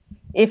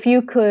 If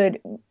you could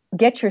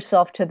get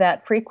yourself to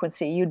that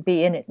frequency, you'd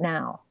be in it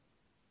now.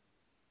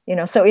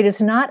 So it is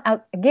not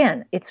out,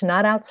 again, it's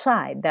not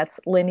outside. That's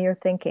linear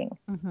thinking.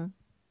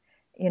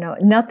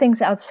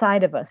 Nothing's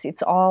outside of us.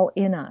 It's all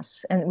in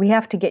us. And we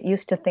have to get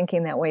used to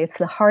thinking that way. It's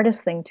the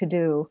hardest thing to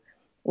do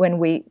when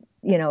we,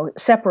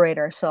 separate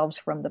ourselves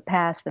from the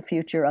past, the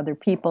future, other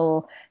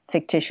people,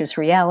 fictitious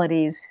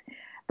realities.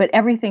 But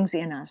everything's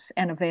in us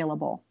and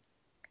available.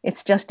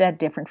 It's just at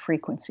different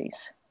frequencies.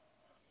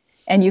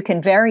 And you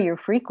can vary your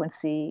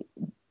frequency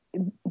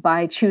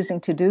by choosing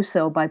to do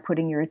so by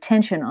putting your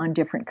attention on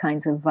different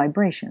kinds of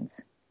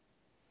vibrations.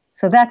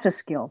 So that's a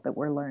skill that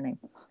we're learning.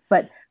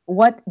 But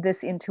what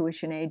this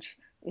intuition age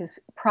is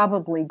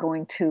probably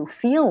going to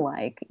feel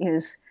like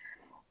is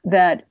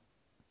that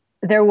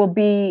there will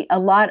be a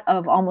lot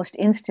of almost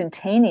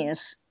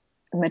instantaneous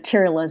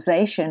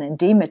materialization and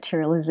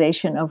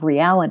dematerialization of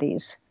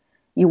realities.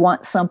 You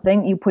want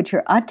something, you put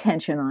your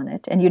attention on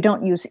it, and you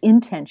don't use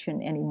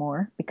intention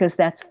anymore because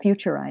that's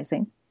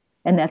futurizing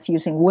and that's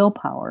using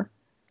willpower.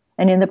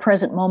 And in the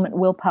present moment,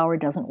 willpower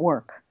doesn't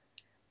work.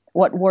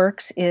 What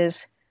works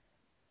is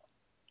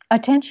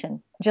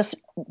attention, just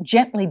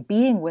gently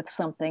being with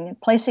something and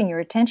placing your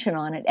attention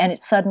on it, and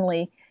it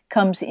suddenly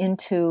comes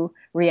into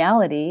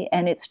reality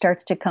and it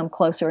starts to come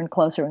closer and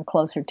closer and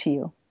closer to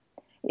you.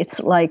 It's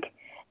like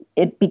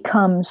it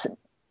becomes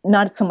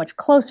not so much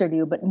closer to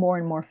you, but more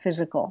and more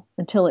physical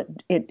until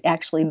it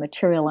actually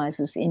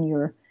materializes in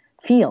your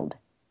field.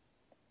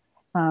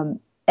 And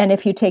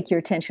if you take your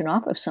attention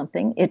off of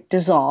something, it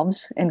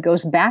dissolves and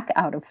goes back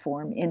out of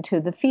form into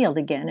the field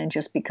again and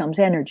just becomes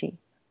energy.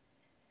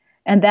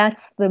 And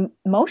that's the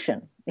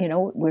motion.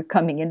 We're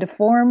coming into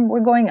form,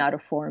 we're going out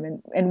of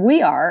form. And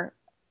we are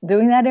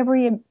doing that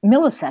every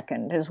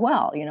millisecond as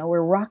well.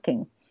 We're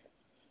rocking.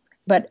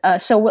 But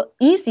so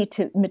easy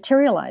to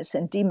materialize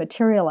and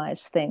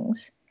dematerialize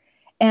things.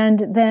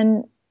 And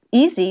then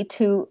easy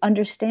to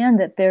understand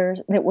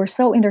that we're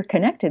so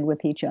interconnected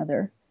with each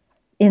other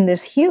in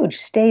this huge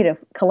state of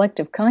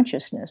collective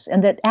consciousness.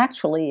 And that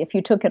actually, if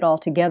you took it all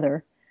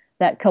together,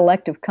 that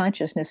collective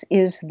consciousness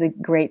is the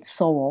great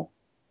soul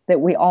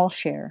that we all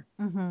share.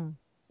 Mm-hmm.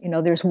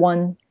 There's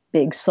one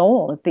big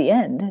soul at the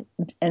end,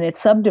 and it's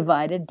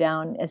subdivided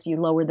down as you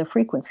lower the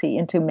frequency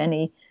into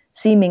many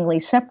seemingly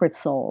separate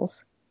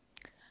souls.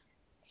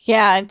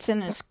 Yeah, it's in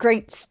this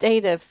great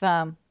state of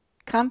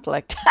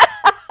conflict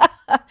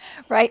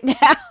right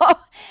now,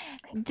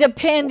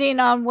 depending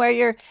on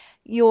where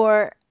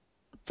your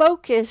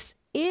focus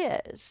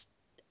is.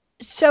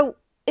 So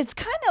it's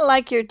kind of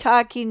like you're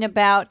talking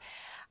about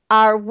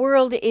our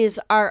world is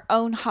our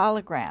own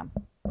hologram.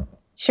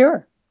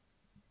 Sure.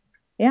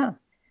 Yeah.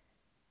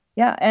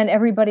 Yeah. And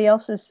everybody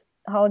else's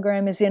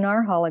hologram is in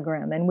our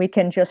hologram, and we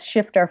can just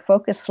shift our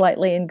focus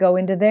slightly and go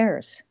into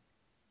theirs.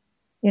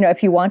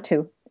 If you want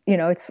to,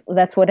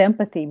 that's what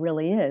empathy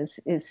really is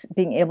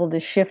being able to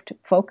shift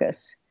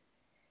focus.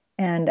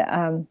 And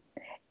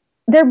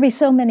there'll be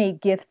so many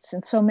gifts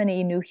and so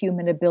many new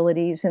human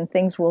abilities and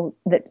things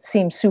that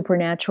seem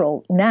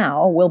supernatural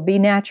now will be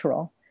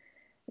natural.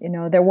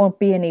 There won't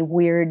be any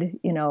weird,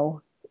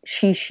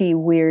 she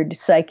weird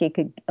psychic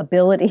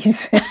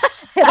abilities.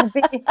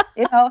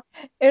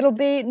 It'll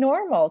be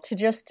normal to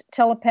just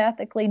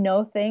telepathically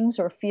know things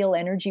or feel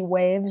energy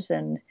waves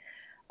and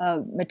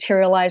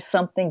materialize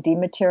something,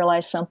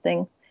 dematerialize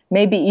something.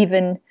 Maybe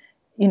even,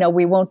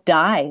 we won't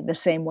die the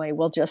same way.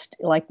 We'll just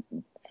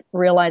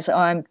realize,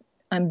 oh,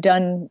 I'm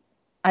done.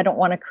 I don't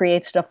want to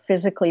create stuff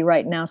physically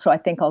right now, so I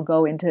think I'll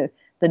go into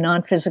the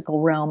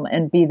non-physical realm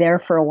and be there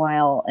for a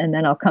while, and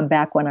then I'll come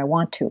back when I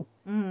want to.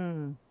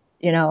 Mm.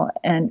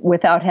 And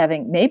without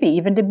having maybe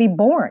even to be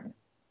born.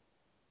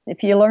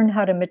 If you learn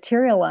how to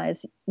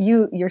materialize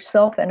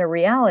yourself and a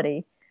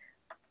reality,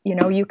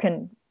 you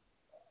can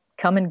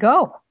come and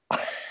go.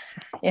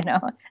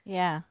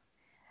 Yeah.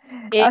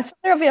 So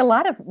there'll be a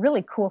lot of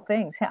really cool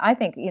things. I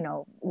think,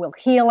 we'll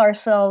heal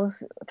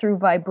ourselves through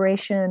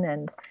vibration,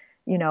 and,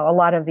 a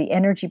lot of the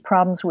energy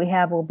problems we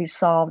have will be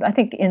solved. I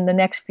think in the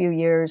next few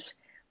years,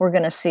 we're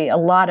going to see a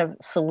lot of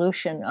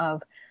solution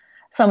of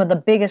some of the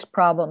biggest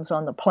problems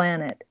on the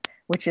planet,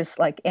 which is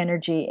like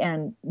energy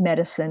and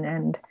medicine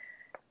and,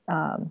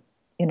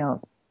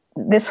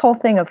 this whole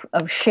thing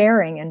of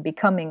sharing and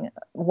becoming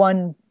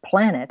one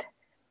planet,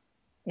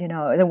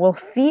 that we'll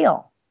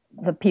feel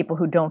the people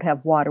who don't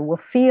have water, will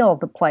feel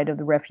the plight of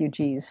the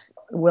refugees,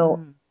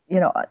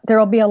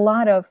 there'll be a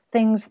lot of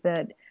things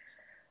that,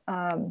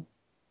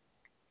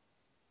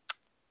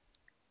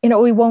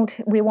 we won't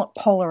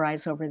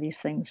polarize over these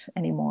things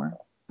anymore.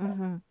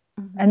 Mm-hmm.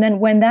 Mm-hmm. And then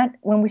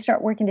when we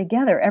start working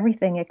together,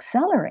 everything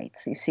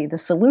accelerates. You see, the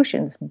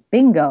solutions,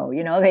 bingo,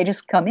 they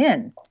just come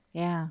in.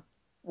 Yeah.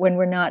 When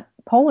we're not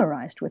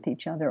polarized with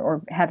each other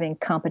or having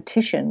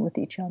competition with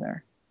each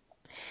other.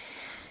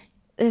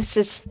 This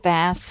is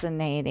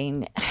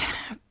fascinating.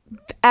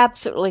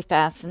 Absolutely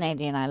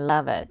fascinating. I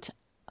love it.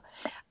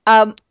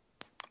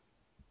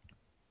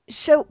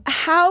 So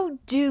how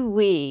do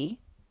we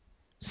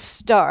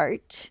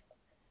start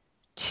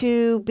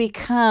to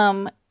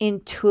become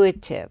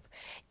intuitive?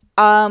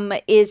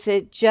 Is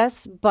it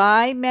just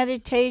by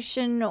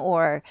meditation,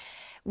 or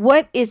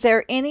is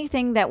there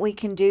anything that we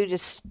can do to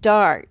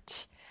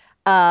start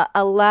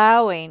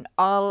allowing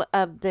all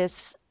of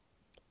this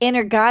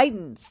inner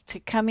guidance to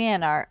come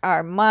in,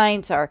 our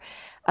minds, our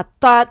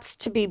thoughts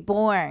to be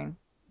born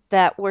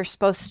that we're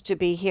supposed to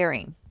be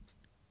hearing.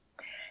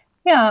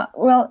 Yeah,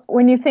 well,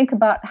 when you think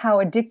about how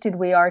addicted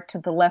we are to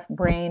the left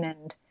brain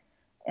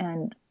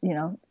and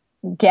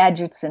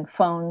gadgets and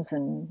phones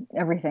and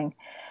everything,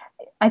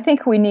 I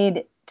think we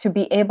need to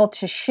be able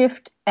to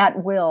shift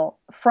at will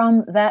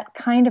from that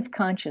kind of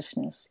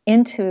consciousness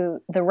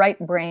into the right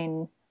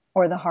brain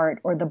or the heart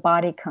or the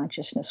body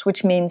consciousness,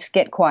 which means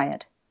get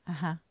quiet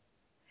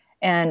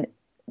and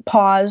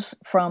pause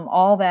from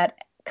all that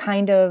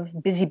kind of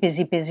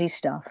busy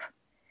stuff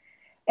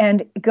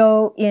and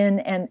go in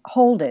and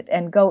hold it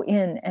and go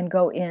in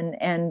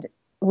and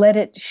let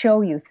it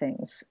show you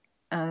things.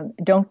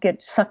 Don't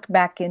get sucked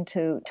back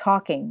into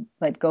talking,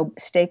 but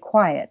stay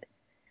quiet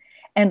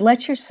and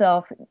let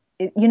yourself,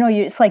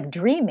 it's like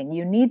dreaming.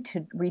 You need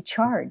to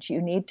recharge.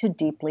 You need to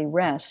deeply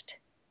rest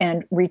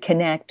and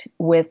reconnect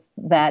with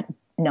that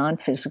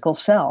non-physical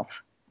self.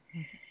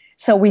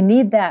 So we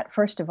need that,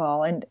 first of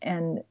all,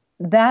 and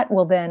that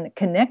will then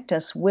connect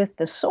us with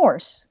the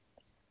source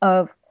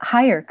of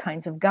higher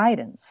kinds of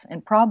guidance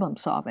and problem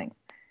solving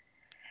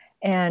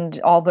and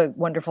all the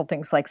wonderful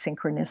things like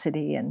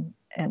synchronicity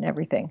and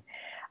everything.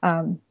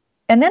 And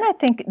then I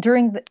think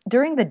during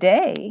the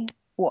day,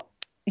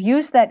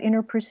 use that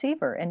inner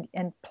perceiver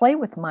and play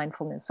with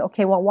mindfulness.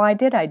 Okay, well, why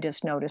did I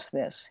just notice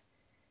this?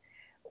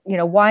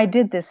 Why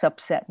did this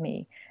upset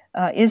me?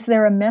 Is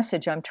there a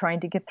message I'm trying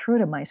to get through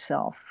to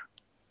myself?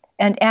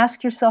 And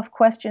ask yourself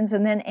questions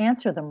and then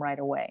answer them right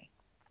away.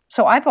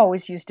 So I've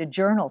always used a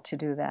journal to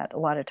do that a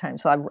lot of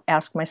times. So I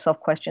ask myself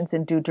questions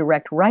and do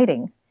direct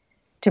writing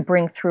to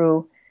bring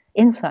through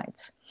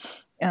insights.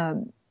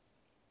 And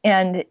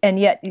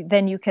yet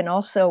then you can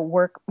also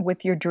work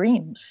with your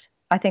dreams.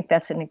 I think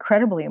that's an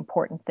incredibly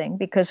important thing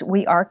because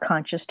we are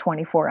conscious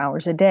 24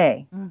 hours a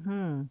day.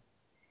 Mm-hmm.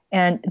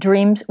 And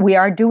dreams, we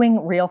are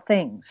doing real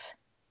things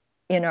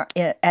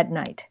at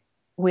night.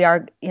 We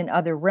are in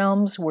other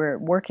realms. We're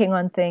working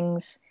on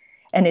things.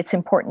 And it's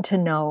important to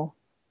know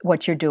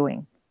what you're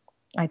doing,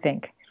 I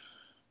think.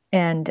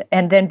 And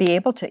then be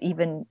able to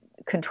even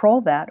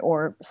control that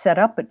or set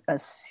up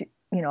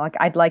like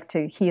I'd like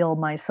to heal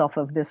myself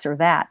of this or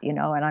that, and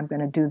I'm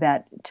going to do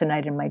that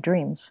tonight in my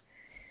dreams.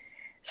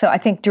 So I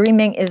think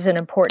dreaming is an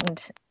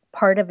important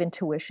part of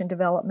intuition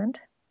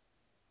development.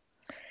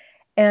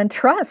 And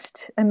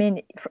trust. I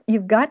mean,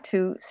 you've got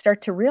to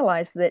start to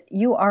realize that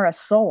you are a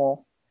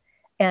soul,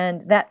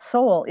 and that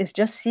soul is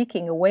just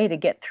seeking a way to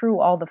get through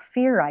all the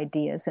fear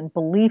ideas and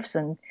beliefs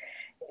and,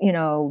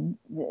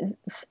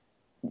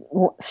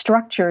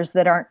 structures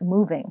that aren't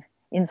moving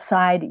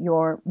inside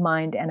your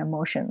mind and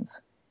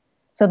emotions.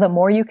 So the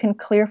more you can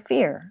clear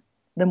fear,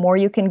 the more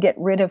you can get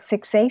rid of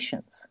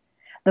fixations,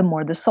 the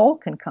more the soul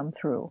can come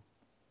through.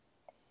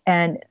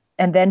 And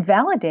then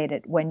validate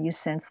it when you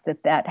sense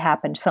that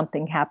happened,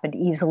 something happened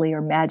easily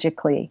or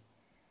magically.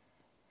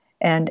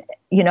 And,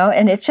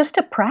 and it's just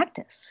a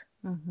practice.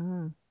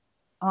 Mm-hmm.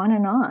 On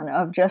and on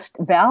of just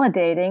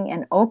validating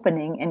and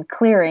opening and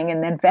clearing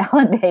and then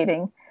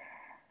validating,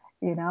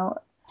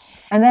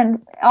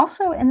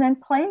 and then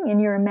playing in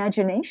your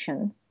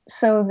imagination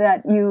so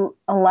that you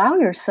allow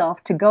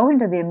yourself to go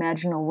into the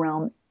imaginal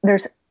realm.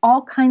 There's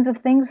all kinds of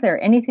things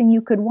there. Anything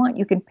you could want.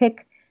 You can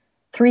pick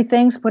 3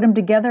 things, put them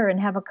together and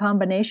have a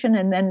combination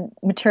and then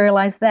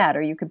materialize that.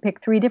 Or you could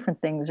pick 3 different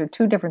things or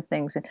 2 different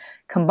things and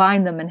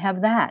combine them and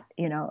have that,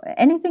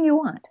 anything you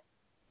want.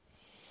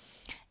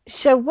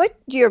 So what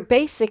you're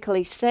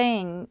basically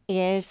saying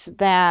is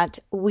that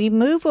we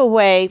move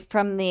away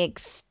from the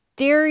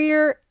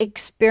exterior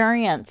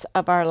experience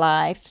of our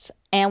lives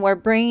and we're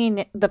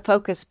bringing the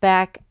focus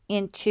back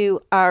into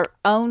our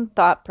own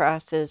thought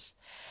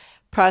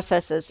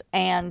processes,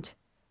 and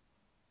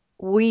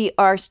we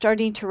are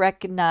starting to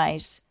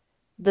recognize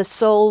the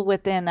soul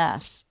within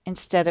us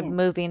instead of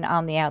moving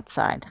on the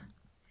outside.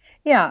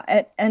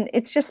 Yeah, and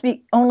it's just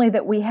only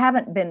that we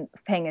haven't been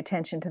paying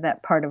attention to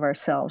that part of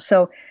ourselves.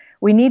 So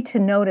we need to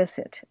notice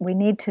it. We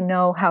need to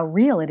know how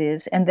real it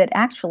is, and that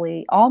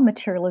actually all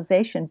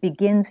materialization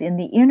begins in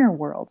the inner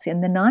worlds,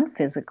 in the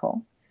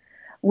non-physical,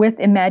 with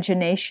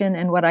imagination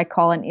and what I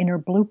call an inner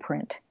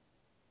blueprint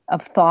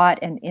of thought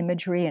and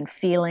imagery and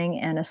feeling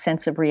and a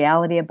sense of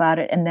reality about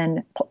it, and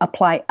then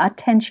apply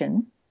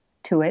attention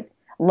to it,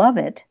 love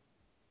it,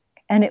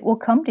 and it will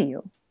come to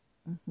you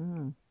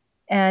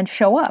and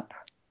show up.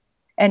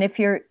 And if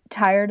you're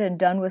tired and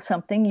done with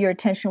something, your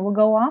attention will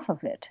go off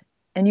of it,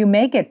 and you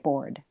may get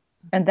bored,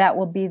 and that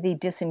will be the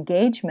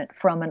disengagement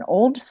from an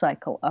old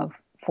cycle of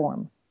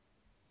form.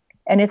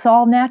 And it's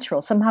all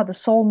natural. Somehow the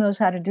soul knows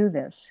how to do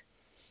this.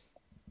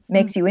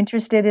 Makes you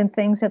interested in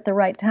things at the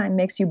right time,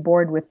 makes you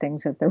bored with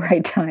things at the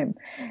right time.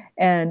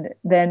 And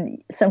then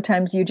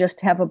sometimes you just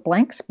have a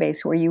blank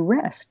space where you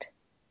rest,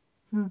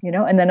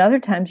 and then other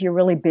times you're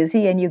really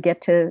busy and you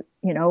get to,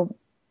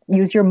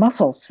 use your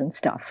muscles and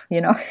stuff,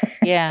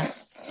 Yeah.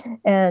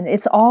 And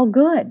it's all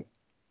good,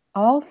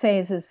 all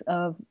phases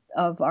of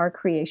our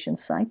creation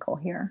cycle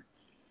here.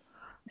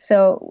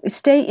 So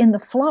stay in the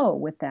flow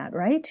with that,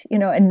 right?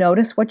 And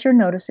notice what you're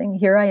noticing.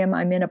 Here I am,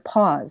 I'm in a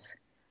pause.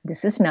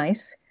 This is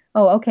nice.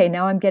 Oh, okay,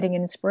 now I'm getting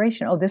an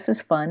inspiration. Oh, this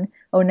is fun.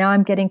 Oh, now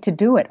I'm getting to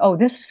do it. Oh,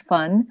 this is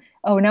fun.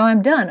 Oh, now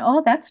I'm done.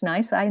 Oh, that's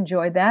nice. I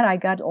enjoyed that. I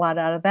got a lot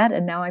out of that.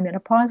 And now I'm in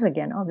a pause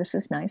again. Oh, this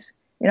is nice.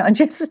 And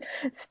just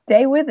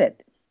stay with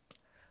it.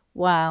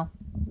 Wow,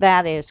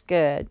 that is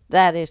good.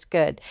 That is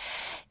good.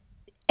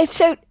 And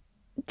so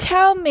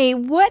tell me,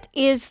 what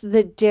is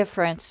the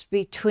difference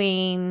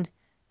between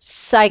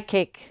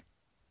psychic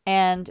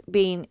and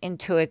being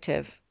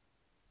intuitive?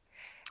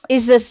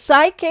 Is the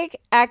psychic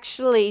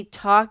actually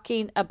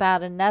talking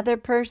about another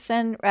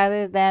person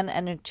rather than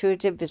an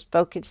intuitive is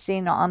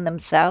focusing on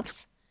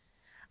themselves?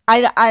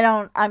 I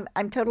don't,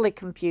 I'm totally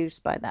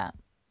confused by that.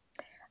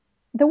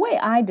 The way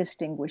I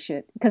distinguish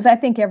it, because I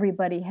think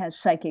everybody has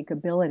psychic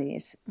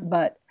abilities,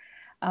 but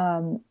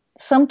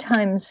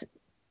sometimes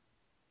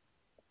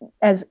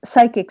as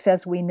psychics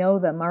as we know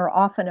them are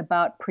often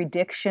about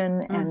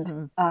prediction,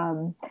 and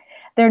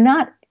they're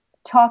not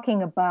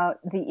talking about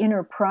the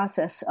inner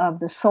process of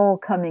the soul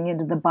coming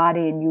into the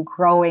body and you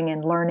growing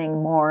and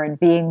learning more and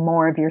being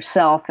more of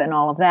yourself and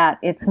all of that.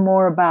 It's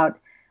more about,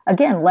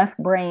 again, left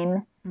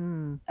brain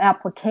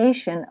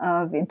application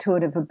of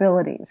intuitive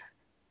abilities.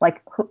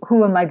 Like,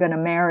 who am I going to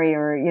marry,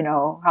 or,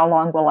 how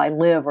long will I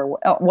live, or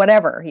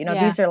whatever.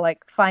 These are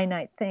like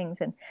finite things,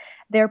 and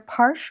they're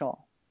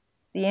partial.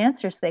 The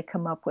answers they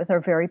come up with are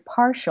very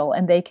partial,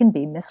 and they can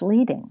be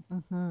misleading.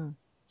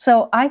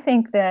 So I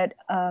think that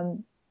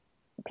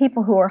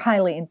people who are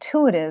highly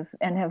intuitive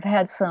and have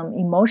had some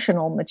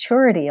emotional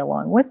maturity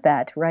along with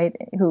that, right,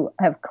 who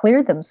have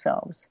cleared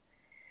themselves,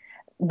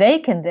 they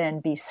can then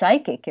be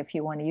psychic, if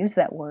you want to use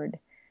that word,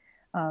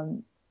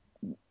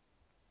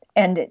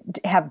 and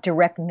have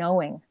direct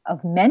knowing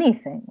of many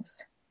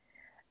things.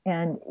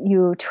 And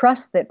you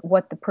trust that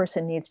what the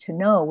person needs to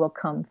know will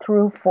come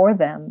through for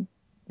them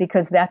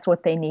because that's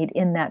what they need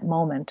in that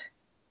moment.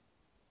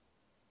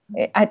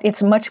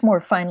 It's much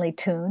more finely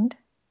tuned.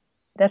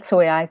 That's the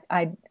way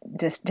I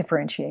just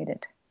differentiate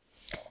it.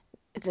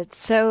 That's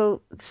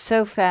so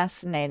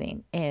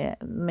fascinating.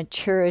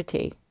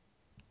 Maturity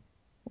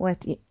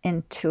with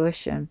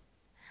intuition.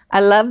 I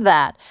love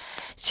that.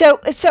 So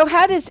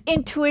how does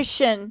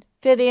intuition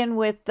fit in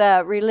with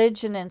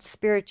religion and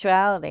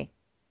spirituality?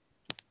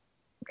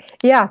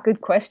 Yeah,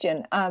 good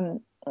question.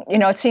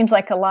 It seems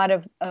like a lot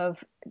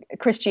of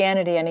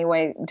Christianity,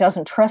 anyway,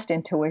 doesn't trust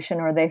intuition,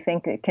 or they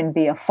think it can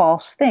be a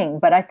false thing.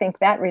 But I think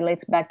that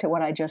relates back to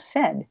what I just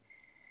said,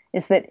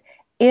 is that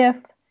if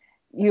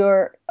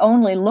you're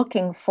only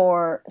looking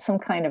for some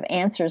kind of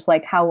answers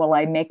like how will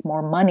I make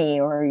more money,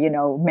 or,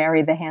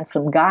 marry the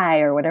handsome guy,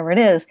 or whatever it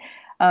is,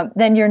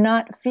 then you're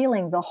not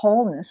feeling the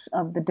wholeness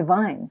of the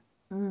divine.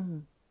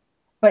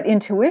 But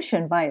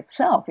intuition by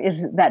itself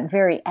is that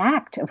very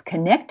act of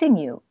connecting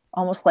you,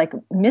 almost like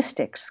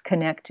mystics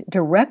connect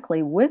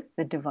directly with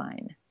the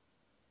divine.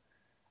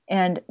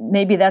 And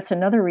maybe that's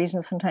another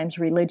reason sometimes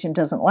religion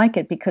doesn't like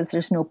it, because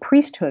there's no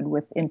priesthood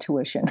with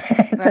intuition.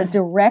 It's a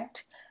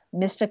direct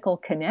mystical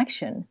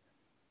connection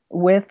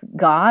with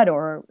God,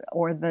 or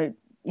the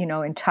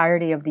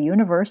entirety of the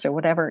universe, or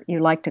whatever you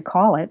like to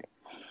call it.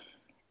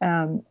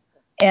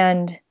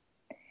 And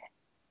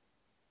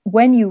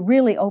when you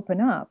really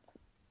open up,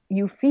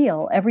 you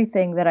feel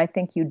everything that I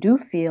think you do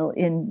feel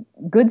in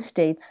good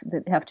states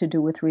that have to do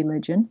with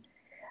religion,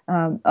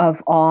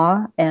 of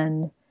awe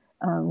and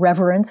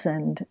reverence,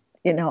 and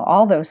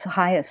all those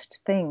highest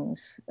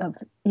things, of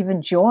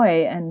even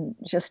joy and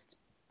just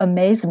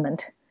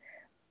amazement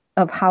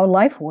of how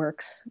life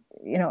works.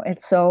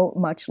 It's so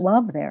much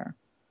love there.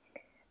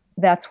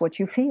 That's what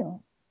you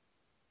feel.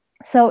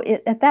 So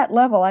at that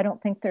level, I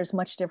don't think there's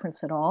much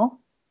difference at all.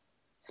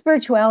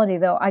 Spirituality,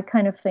 though, I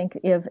kind of think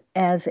of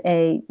as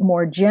a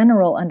more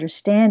general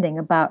understanding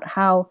about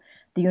how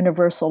the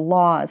universal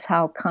laws,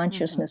 how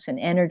consciousness and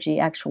energy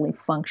actually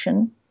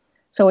function.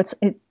 So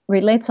it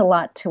relates a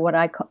lot to what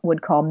I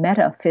would call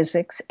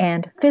metaphysics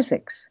and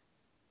physics,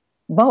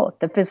 both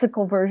the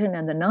physical version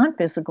and the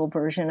non-physical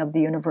version of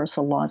the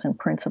universal laws and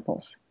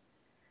principles.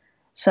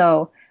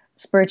 So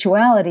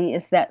spirituality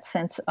is that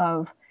sense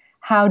of,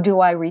 how do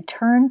I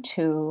return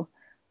to,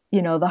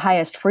 the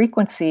highest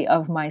frequency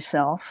of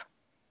myself,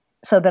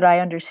 so that I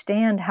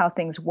understand how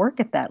things work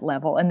at that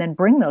level, and then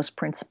bring those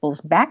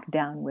principles back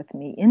down with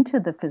me into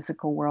the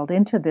physical world,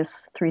 into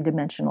this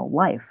three-dimensional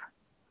life,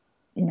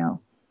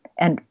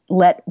 and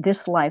let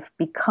this life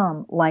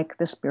become like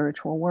the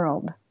spiritual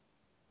world.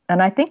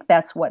 And I think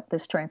that's what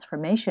this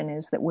transformation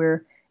is that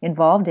we're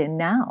involved in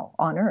now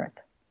on Earth.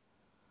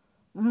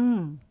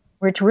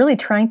 We're really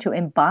trying to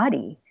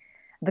embody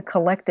the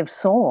collective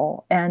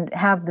soul and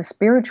have the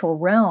spiritual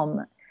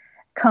realm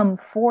come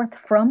forth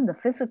from the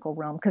physical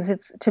realm, because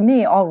it's, to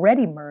me,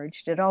 already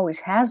merged. It always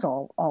has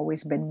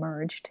always been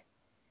merged.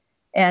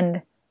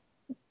 And,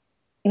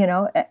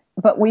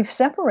 but we've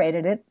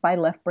separated it by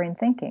left brain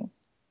thinking.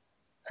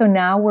 So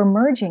now we're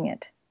merging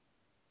it.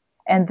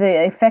 And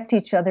they affect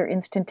each other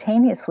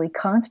instantaneously,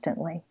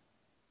 constantly.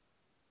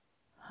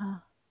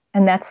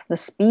 And that's the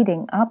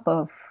speeding up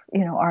of,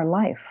 our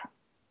life.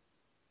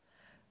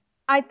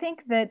 I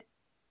think that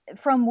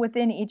from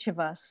within each of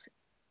us,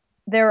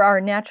 there are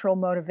natural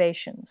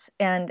motivations.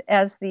 And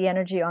as the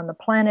energy on the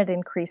planet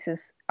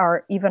increases,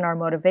 even our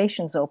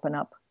motivations open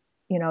up.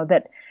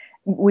 That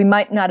we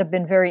might not have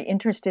been very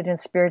interested in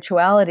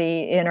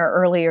spirituality in our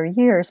earlier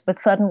years, but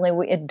suddenly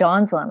it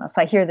dawns on us.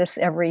 I hear this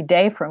every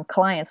day from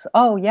clients.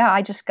 Oh, yeah,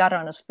 I just got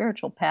on a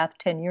spiritual path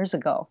 10 years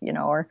ago,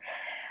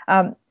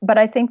 but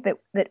I think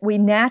that we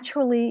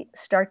naturally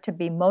start to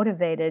be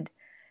motivated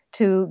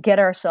to get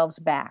ourselves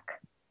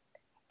back.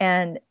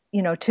 And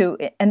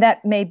and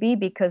that may be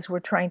because we're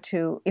trying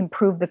to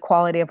improve the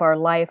quality of our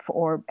life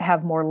or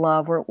have more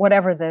love or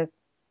whatever the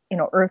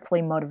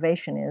earthly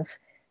motivation is.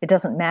 It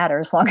doesn't matter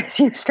as long as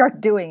you start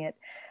doing it.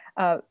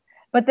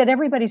 But that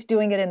everybody's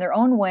doing it in their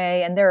own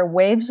way, and there are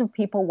waves of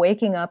people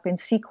waking up in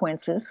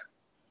sequences.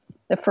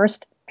 The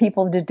first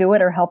people to do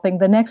it are helping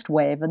the next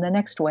wave and the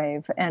next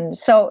wave, and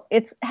so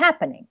it's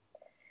happening.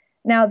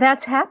 Now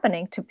that's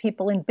happening to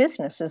people in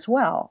business as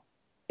well.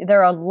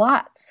 There are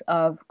lots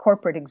of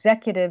corporate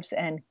executives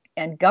and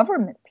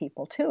government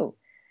people too.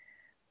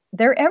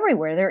 They're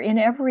everywhere. They're in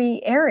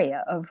every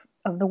area of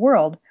the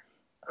world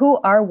who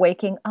are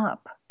waking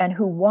up and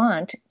who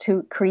want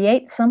to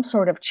create some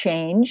sort of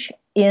change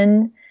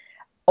in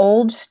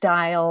old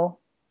style,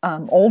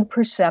 old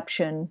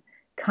perception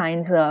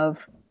kinds of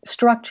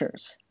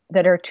structures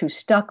that are too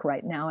stuck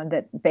right now, and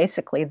that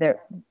basically the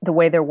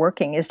way they're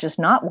working is just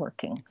not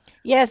working.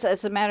 Yes,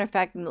 as a matter of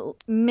fact,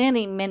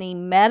 many, many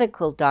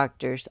medical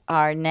doctors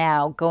are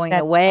now going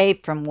away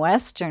from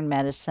Western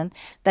medicine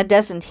that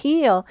doesn't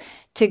heal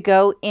to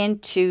go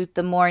into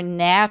the more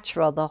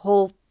natural, the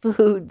whole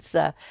foods.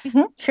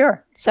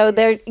 Sure. So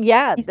they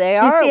are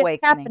awakening.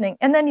 It's happening.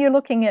 And then you're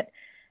looking at,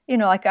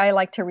 like I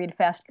like to read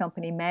Fast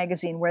Company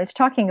magazine, where it's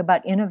talking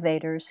about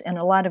innovators and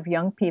a lot of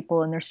young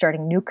people, and they're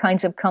starting new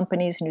kinds of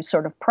companies, new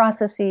sort of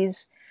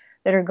processes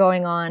that are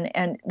going on.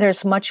 And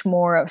there's much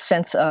more a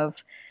sense of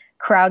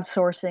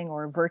crowdsourcing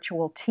or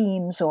virtual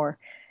teams or,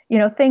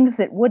 things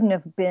that wouldn't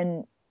have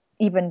been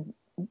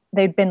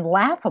they'd been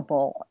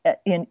laughable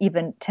in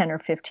even 10 or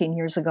 15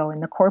 years ago in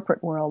the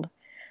corporate world.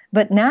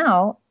 But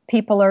now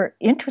people are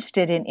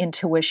interested in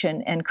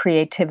intuition and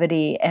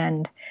creativity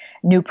and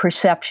new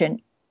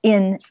perception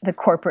in the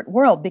corporate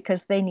world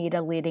because they need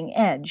a leading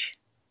edge,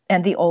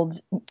 and the old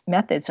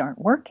methods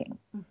aren't working.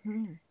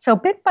 Mm-hmm. So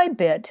bit by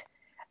bit,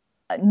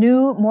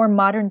 new, more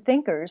modern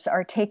thinkers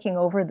are taking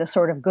over the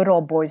sort of good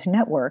old boys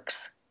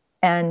networks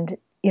and,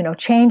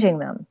 changing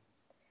them.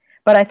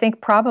 But I think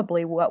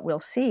probably what we'll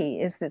see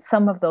is that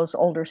some of those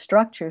older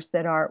structures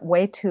that are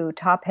way too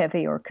top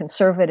heavy or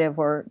conservative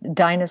or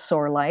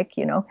dinosaur like,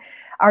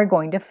 are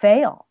going to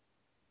fail.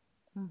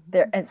 Mm-hmm.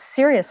 They're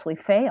seriously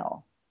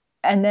fail.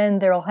 And then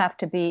there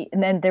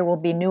will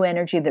be new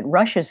energy that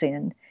rushes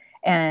in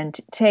and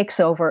takes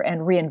over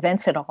and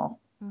reinvents it all.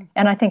 Mm-hmm.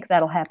 And I think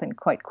that'll happen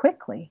quite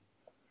quickly.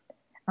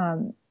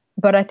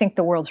 But I think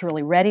the world's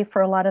really ready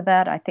for a lot of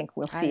that. I think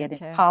we'll see it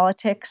in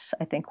politics.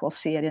 I think we'll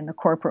see it in the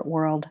corporate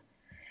world.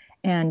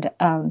 And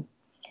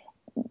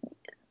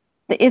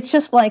it's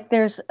just like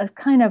there's a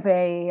kind of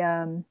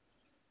a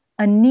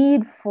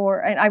need for,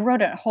 and I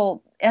wrote a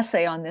whole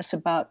essay on this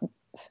about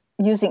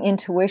using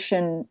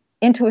intuition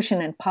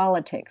in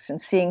politics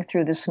and seeing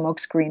through the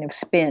smokescreen of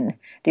spin,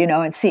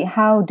 and see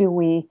how do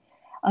we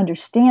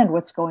understand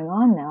what's going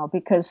on now,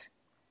 because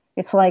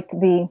it's like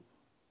the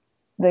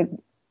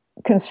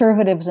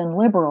conservatives and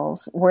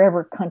liberals,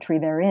 wherever country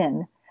they're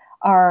in,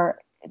 are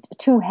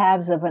two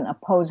halves of an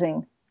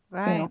opposing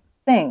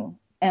thing,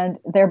 and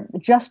they're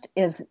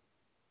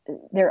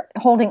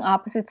holding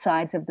opposite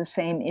sides of the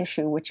same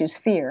issue, which is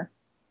fear,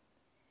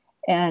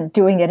 and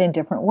doing it in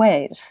different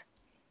ways.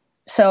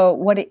 So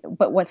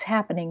what's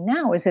happening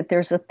now is that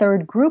there's a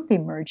third group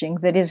emerging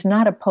that is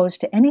not opposed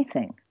to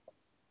anything.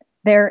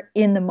 They're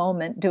in the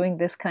moment doing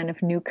this kind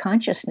of new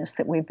consciousness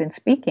that we've been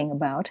speaking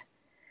about,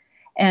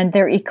 and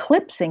they're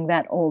eclipsing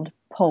that old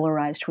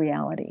polarized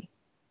reality.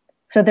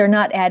 So they're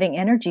not adding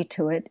energy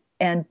to it,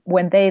 and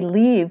when they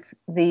leave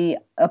the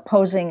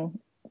opposing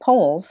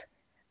poles,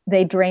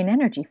 they drain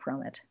energy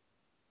from it.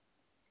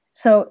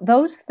 So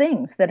those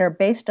things that are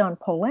based on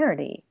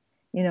polarity,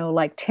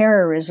 like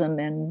terrorism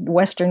and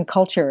Western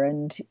culture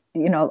and,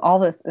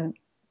 all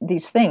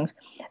these things,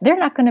 they're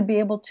not going to be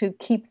able to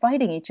keep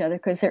fighting each other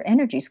because their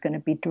energy is going to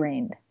be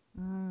drained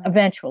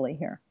eventually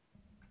here.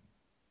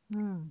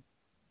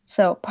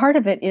 So part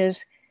of it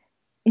is,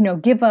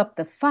 give up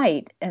the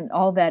fight and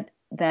all that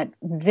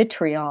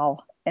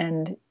vitriol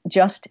and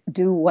just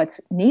do what's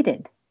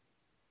needed.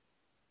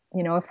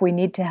 If we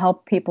need to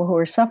help people who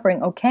are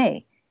suffering,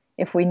 okay.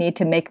 If we need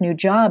to make new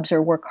jobs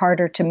or work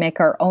harder to make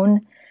our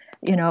own,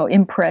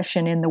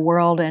 impression in the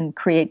world and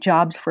create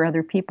jobs for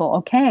other people,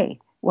 okay.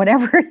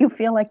 Whatever you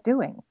feel like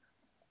doing,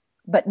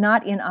 but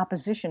not in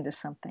opposition to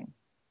something.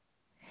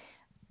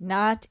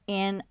 Not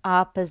in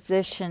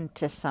opposition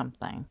to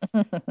something.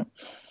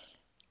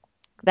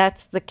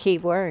 That's the key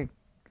word.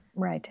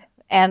 Right.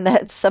 And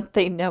that's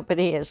something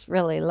nobody is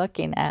really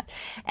looking at.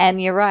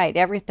 And you're right,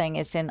 everything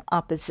is in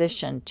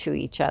opposition to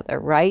each other,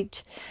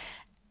 right?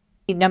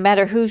 No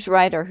matter who's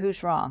right or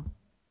who's wrong.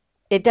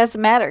 It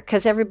doesn't matter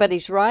because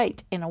everybody's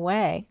right in a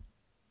way,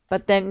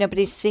 but then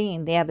nobody's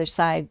seeing the other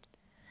side.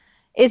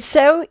 It's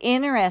so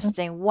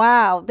interesting.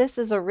 Wow, this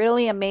is a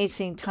really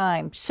amazing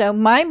time. So,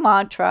 my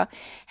mantra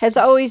has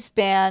always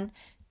been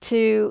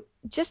to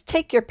just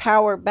take your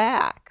power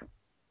back.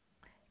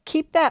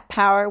 Keep that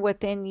power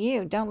within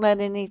you. Don't let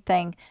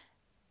anything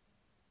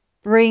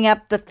bring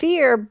up the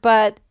fear,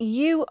 but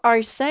you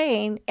are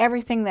saying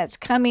everything that's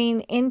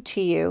coming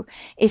into you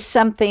is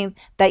something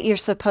that you're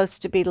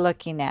supposed to be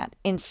looking at.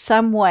 In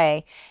some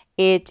way,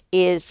 it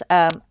is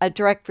a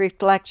direct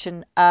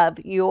reflection of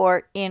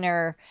your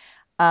inner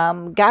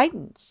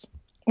guidance.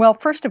 Well,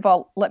 first of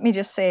all, let me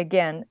just say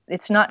again,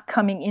 it's not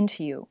coming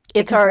into you.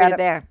 It's already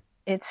there.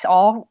 It's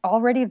all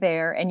already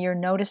there, and you're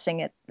noticing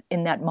it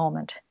in that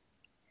moment.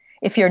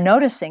 If you're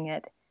noticing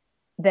it,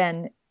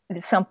 then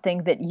it's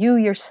something that you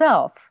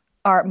yourself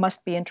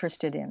must be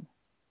interested in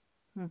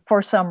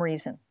for some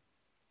reason.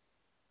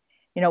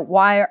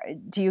 Why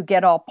do you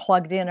get all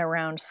plugged in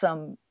around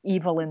some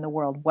evil in the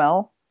world?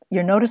 Well,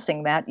 you're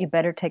noticing that. You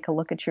better take a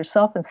look at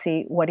yourself and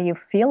see, what do you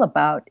feel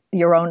about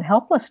your own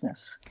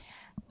helplessness?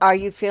 Are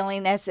you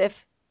feeling as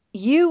if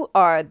you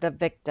are the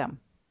victim?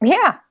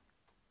 Yeah.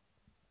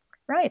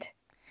 Right.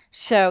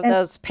 So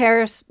those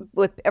Paris,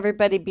 with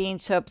everybody being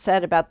so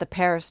upset about the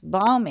Paris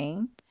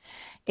bombing,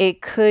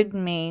 it could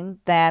mean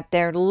that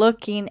they're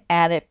looking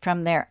at it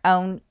from their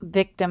own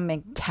victim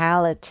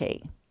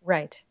mentality.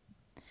 Right.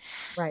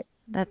 Right.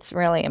 That's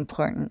really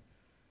important.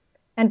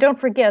 And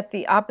don't forget,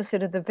 the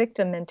opposite of the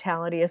victim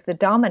mentality is the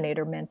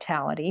dominator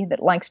mentality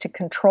that likes to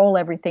control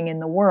everything in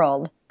the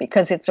world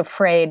because it's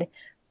afraid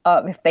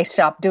if they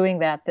stop doing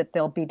that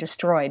they'll be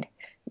destroyed.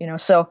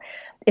 So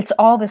it's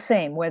all the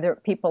same, whether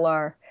people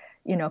are,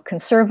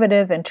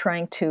 conservative and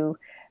trying to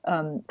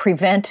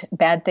prevent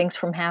bad things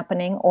from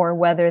happening, or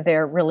whether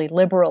they're really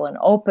liberal and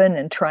open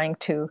and trying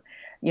to,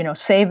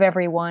 save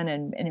everyone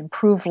and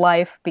improve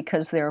life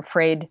because they're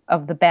afraid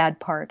of the bad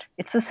part.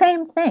 It's the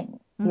same thing.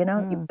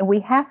 We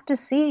have to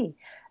see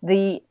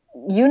the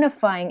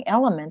unifying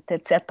element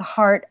that's at the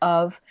heart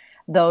of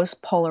those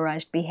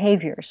polarized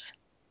behaviors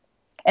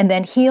and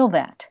then heal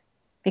that,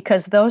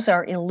 because those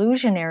are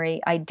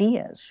illusionary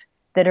ideas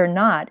that are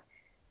not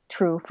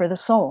true for the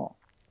soul.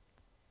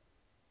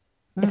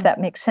 If that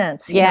makes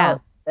sense. Yeah.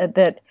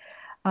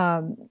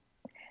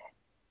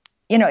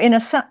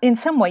 In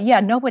some way, yeah,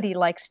 nobody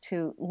likes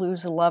to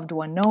lose a loved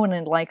one. No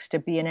one likes to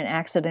be in an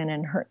accident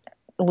and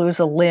lose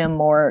a limb,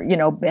 or,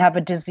 have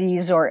a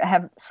disease or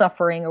have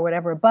suffering or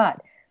whatever.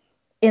 But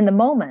in the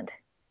moment,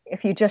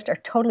 if you just are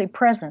totally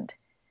present,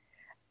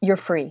 you're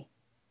free.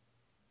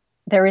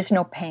 There is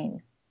no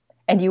pain.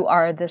 And you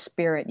are the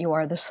spirit, you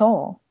are the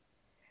soul.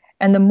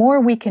 And the more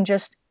we can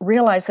just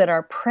realize that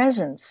our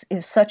presence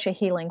is such a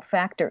healing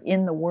factor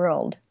in the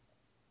world,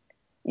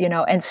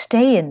 and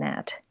stay in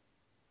that,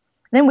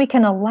 then we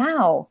can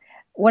allow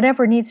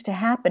whatever needs to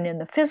happen in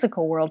the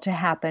physical world to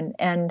happen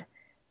and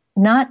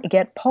not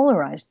get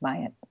polarized by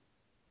it.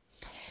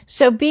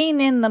 So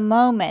being in the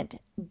moment,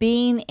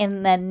 being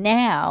in the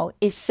now,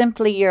 is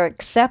simply your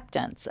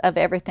acceptance of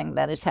everything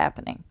that is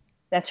happening.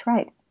 That's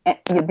right.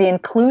 The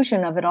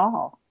inclusion of it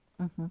all.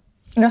 Mm-hmm.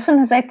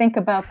 Sometimes I think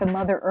about the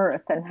Mother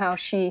Earth and how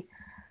she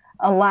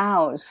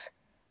allows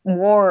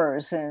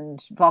wars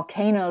and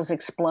volcanoes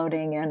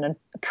exploding and,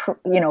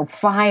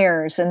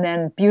 fires, and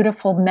then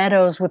beautiful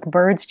meadows with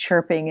birds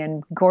chirping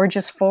and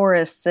gorgeous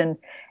forests and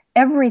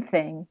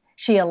everything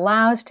she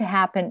allows to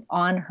happen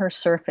on her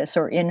surface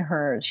or in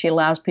her. She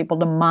allows people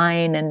to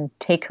mine and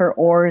take her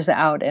ores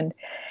out, and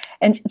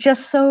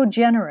just so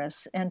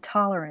generous and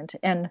tolerant.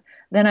 And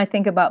then I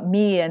think about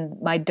me and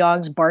my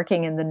dogs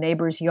barking in the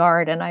neighbor's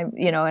yard, and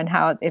and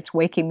how it's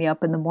waking me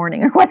up in the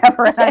morning or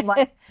whatever. And I'm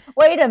like,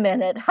 wait a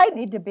minute, I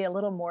need to be a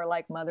little more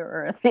like Mother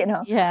Earth,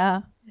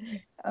 Yeah.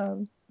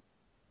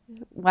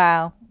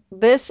 Wow.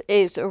 This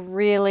is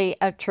really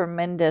a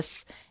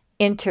tremendous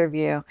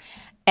interview.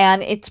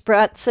 And it's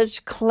brought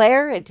such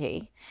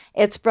clarity.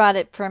 It's brought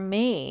it for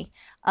me.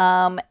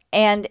 And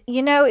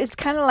it's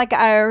kind of like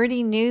I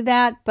already knew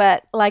that,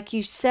 but like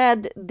you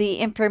said, the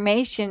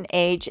information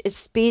age is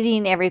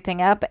speeding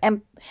everything up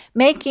and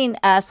making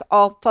us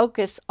all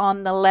focus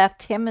on the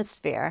left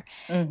hemisphere.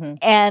 Mm-hmm.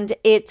 And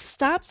it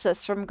stops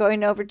us from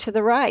going over to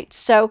the right.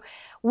 So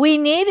we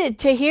needed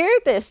to hear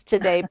this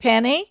today,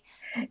 Penny.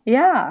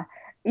 Yeah.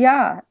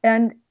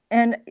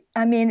 And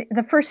I mean,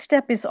 the first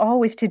step is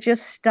always to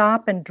just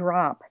stop and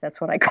drop. That's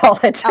what I call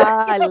it.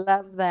 I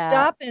love that.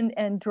 Stop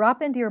and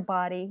drop into your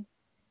body,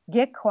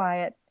 get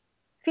quiet,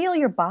 feel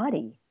your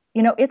body.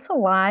 It's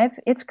alive,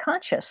 it's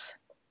conscious,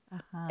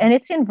 and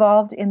it's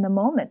involved in the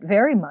moment,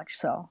 very much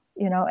so,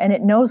 and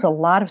it knows a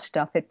lot of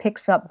stuff. It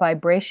picks up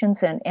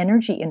vibrations and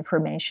energy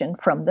information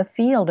from the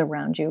field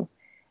around you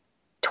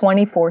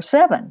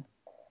 24/7.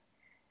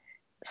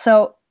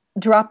 So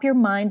drop your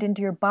mind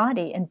into your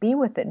body and be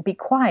with it, be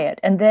quiet,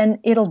 and then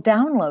it'll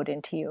download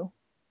into you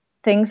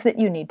things that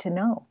you need to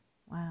know.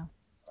 Wow.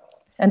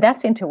 And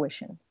that's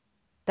intuition.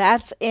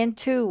 That's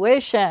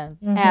intuition.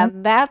 Mm-hmm.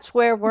 And that's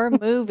where we're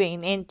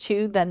moving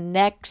into the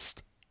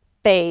next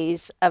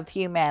phase of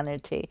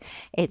humanity.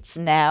 It's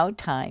now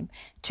time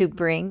to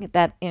bring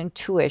that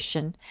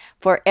intuition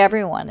for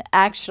everyone.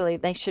 Actually,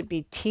 they should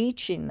be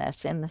teaching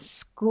this in the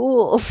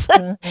schools.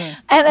 Mm-hmm.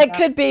 And it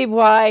could be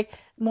why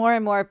more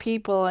and more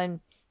people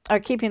are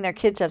keeping their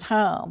kids at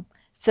home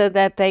so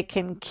that they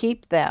can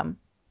keep them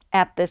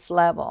at this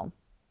level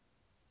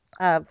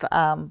of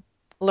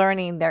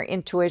learning their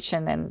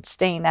intuition and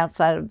staying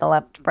outside of the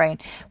left brain,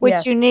 which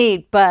Yes. you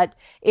need, but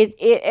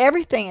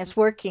everything is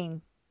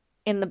working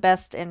in the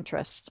best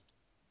interest.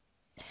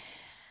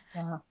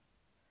 Yeah.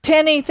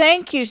 Penney,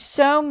 thank you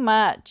so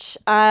much.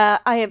 I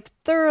have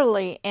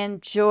thoroughly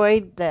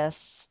enjoyed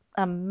this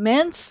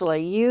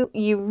immensely.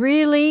 You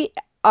really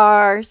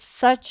are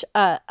such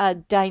a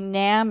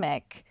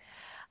dynamic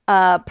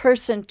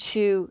person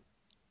to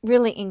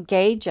really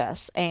engage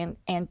us and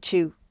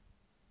to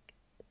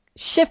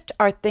shift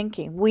our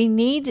thinking. We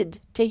needed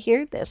to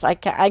hear this. I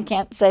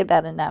can't say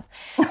that enough.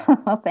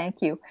 Well,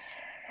 thank you.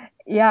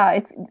 Yeah,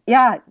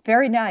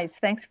 very nice.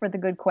 Thanks for the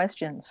good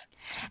questions.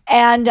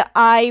 And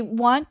I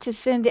want to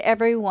send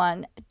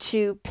everyone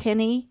to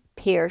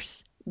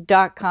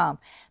PenneyPeirce.com.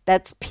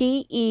 That's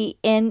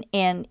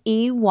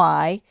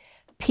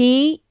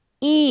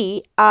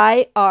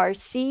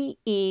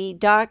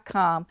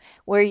PenneyPeirce.com,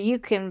 where you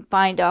can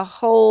find a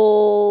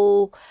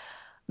whole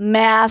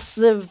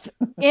massive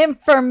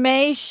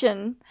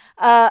information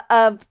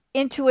of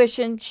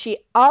intuition. She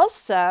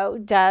also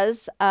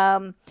does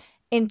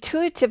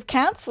intuitive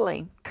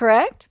counseling,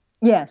 correct?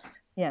 Yes.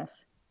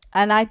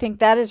 And I think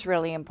that is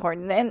really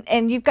important.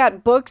 And you've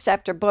got books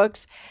after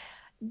books.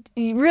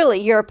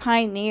 You're a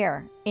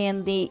pioneer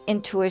in the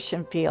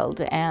intuition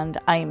field, and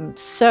I'm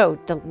so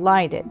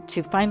delighted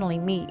to finally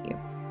meet you.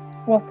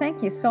 Well,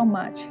 thank you so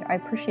much. I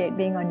appreciate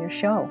being on your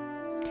show.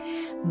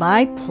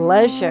 My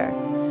pleasure.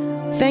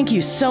 Thank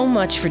you so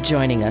much for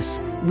joining us.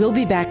 We'll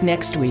be back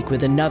next week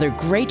with another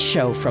great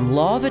show from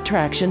Law of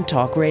Attraction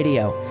Talk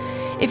Radio.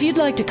 If you'd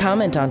like to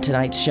comment on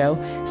tonight's show,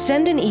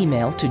 send an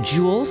email to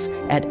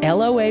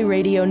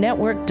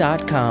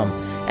jules@loaradionetwork.com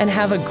and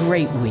have a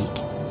great week.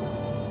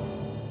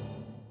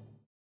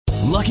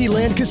 Lucky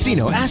Land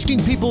Casino,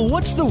 asking people,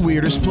 what's the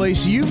weirdest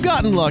place you've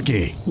gotten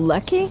lucky?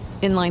 Lucky?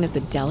 In line at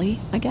the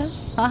deli, I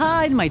guess?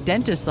 Aha, in my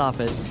dentist's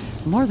office.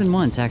 More than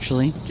once,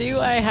 actually.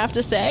 Do I have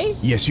to say?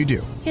 Yes, you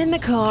do. In the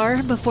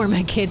car before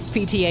my kids'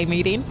 PTA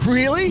meeting.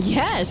 Really?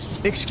 Yes.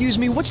 Excuse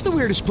me, what's the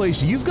weirdest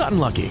place you've gotten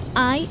lucky?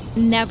 I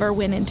never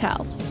win and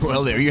tell.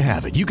 Well, there you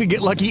have it. You can get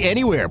lucky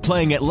anywhere,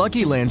 playing at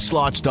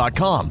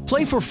LuckyLandSlots.com.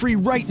 Play for free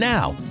right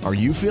now. Are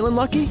you feeling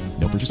lucky?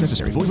 No purchase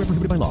necessary. Void where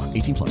prohibited by law.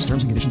 18+.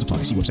 Terms and conditions apply.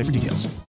 See website for details.